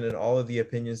 information and all of the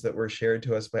opinions that were shared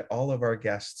to us by all of our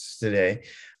guests today.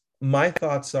 My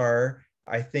thoughts are,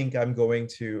 I think I'm going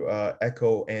to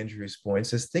echo Andrew's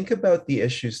points, is think about the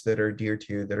issues that are dear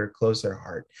to you, that are close to your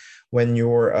heart when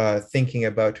you're thinking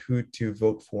about who to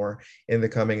vote for in the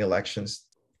coming elections.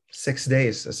 6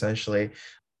 days, essentially.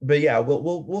 But yeah,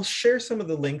 we'll share some of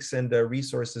the links and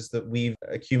resources that we've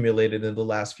accumulated in the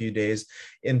last few days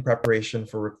in preparation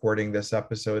for recording this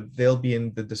episode. They'll be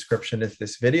in the description of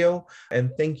this video.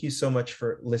 And thank you so much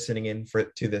for listening in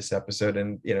to this episode.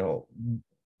 And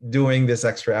doing this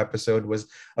extra episode was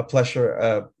a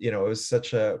pleasure. It was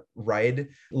such a ride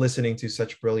listening to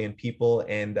such brilliant people,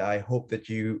 and I hope that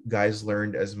you guys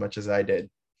learned as much as I did.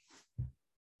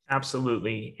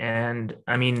 Absolutely, and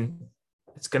I mean,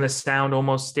 it's going to sound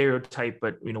almost stereotype,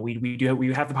 but we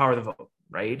have the power of the vote,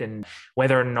 right? And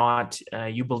whether or not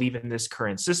you believe in this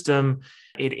current system,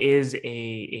 it is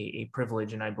a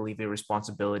privilege, and I believe a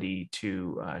responsibility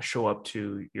to show up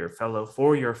to your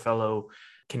fellow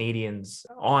Canadians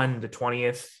on the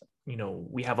 20th.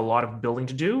 We have a lot of building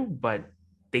to do, but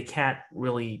they can't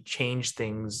really change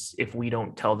things if we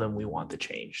don't tell them we want the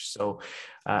change. So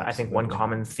I think one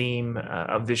common theme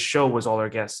of this show was all our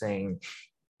guests saying,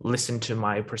 listen to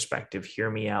my perspective, hear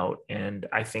me out. And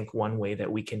I think one way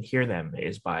that we can hear them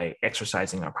is by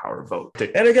exercising our power of vote.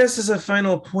 And I guess as a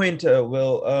final point,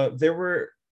 Will, there were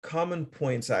common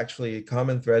points, actually,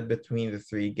 common thread between the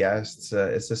three guests.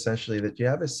 It's essentially that you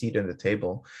have a seat at the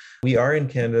table. We are in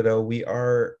Canada. We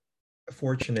are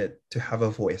fortunate to have a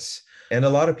voice. And a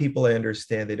lot of people, I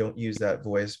understand, they don't use that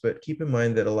voice, but keep in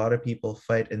mind that a lot of people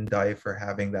fight and die for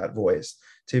having that voice,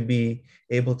 to be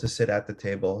able to sit at the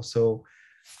table. So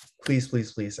please,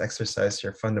 please, please exercise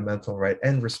your fundamental right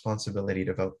and responsibility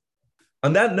to vote.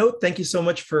 On that note, thank you so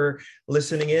much for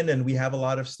listening in, and we have a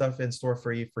lot of stuff in store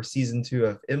for you for season 2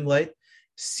 of ImLite.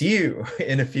 See you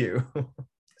in a few.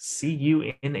 See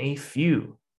you in a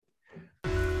few.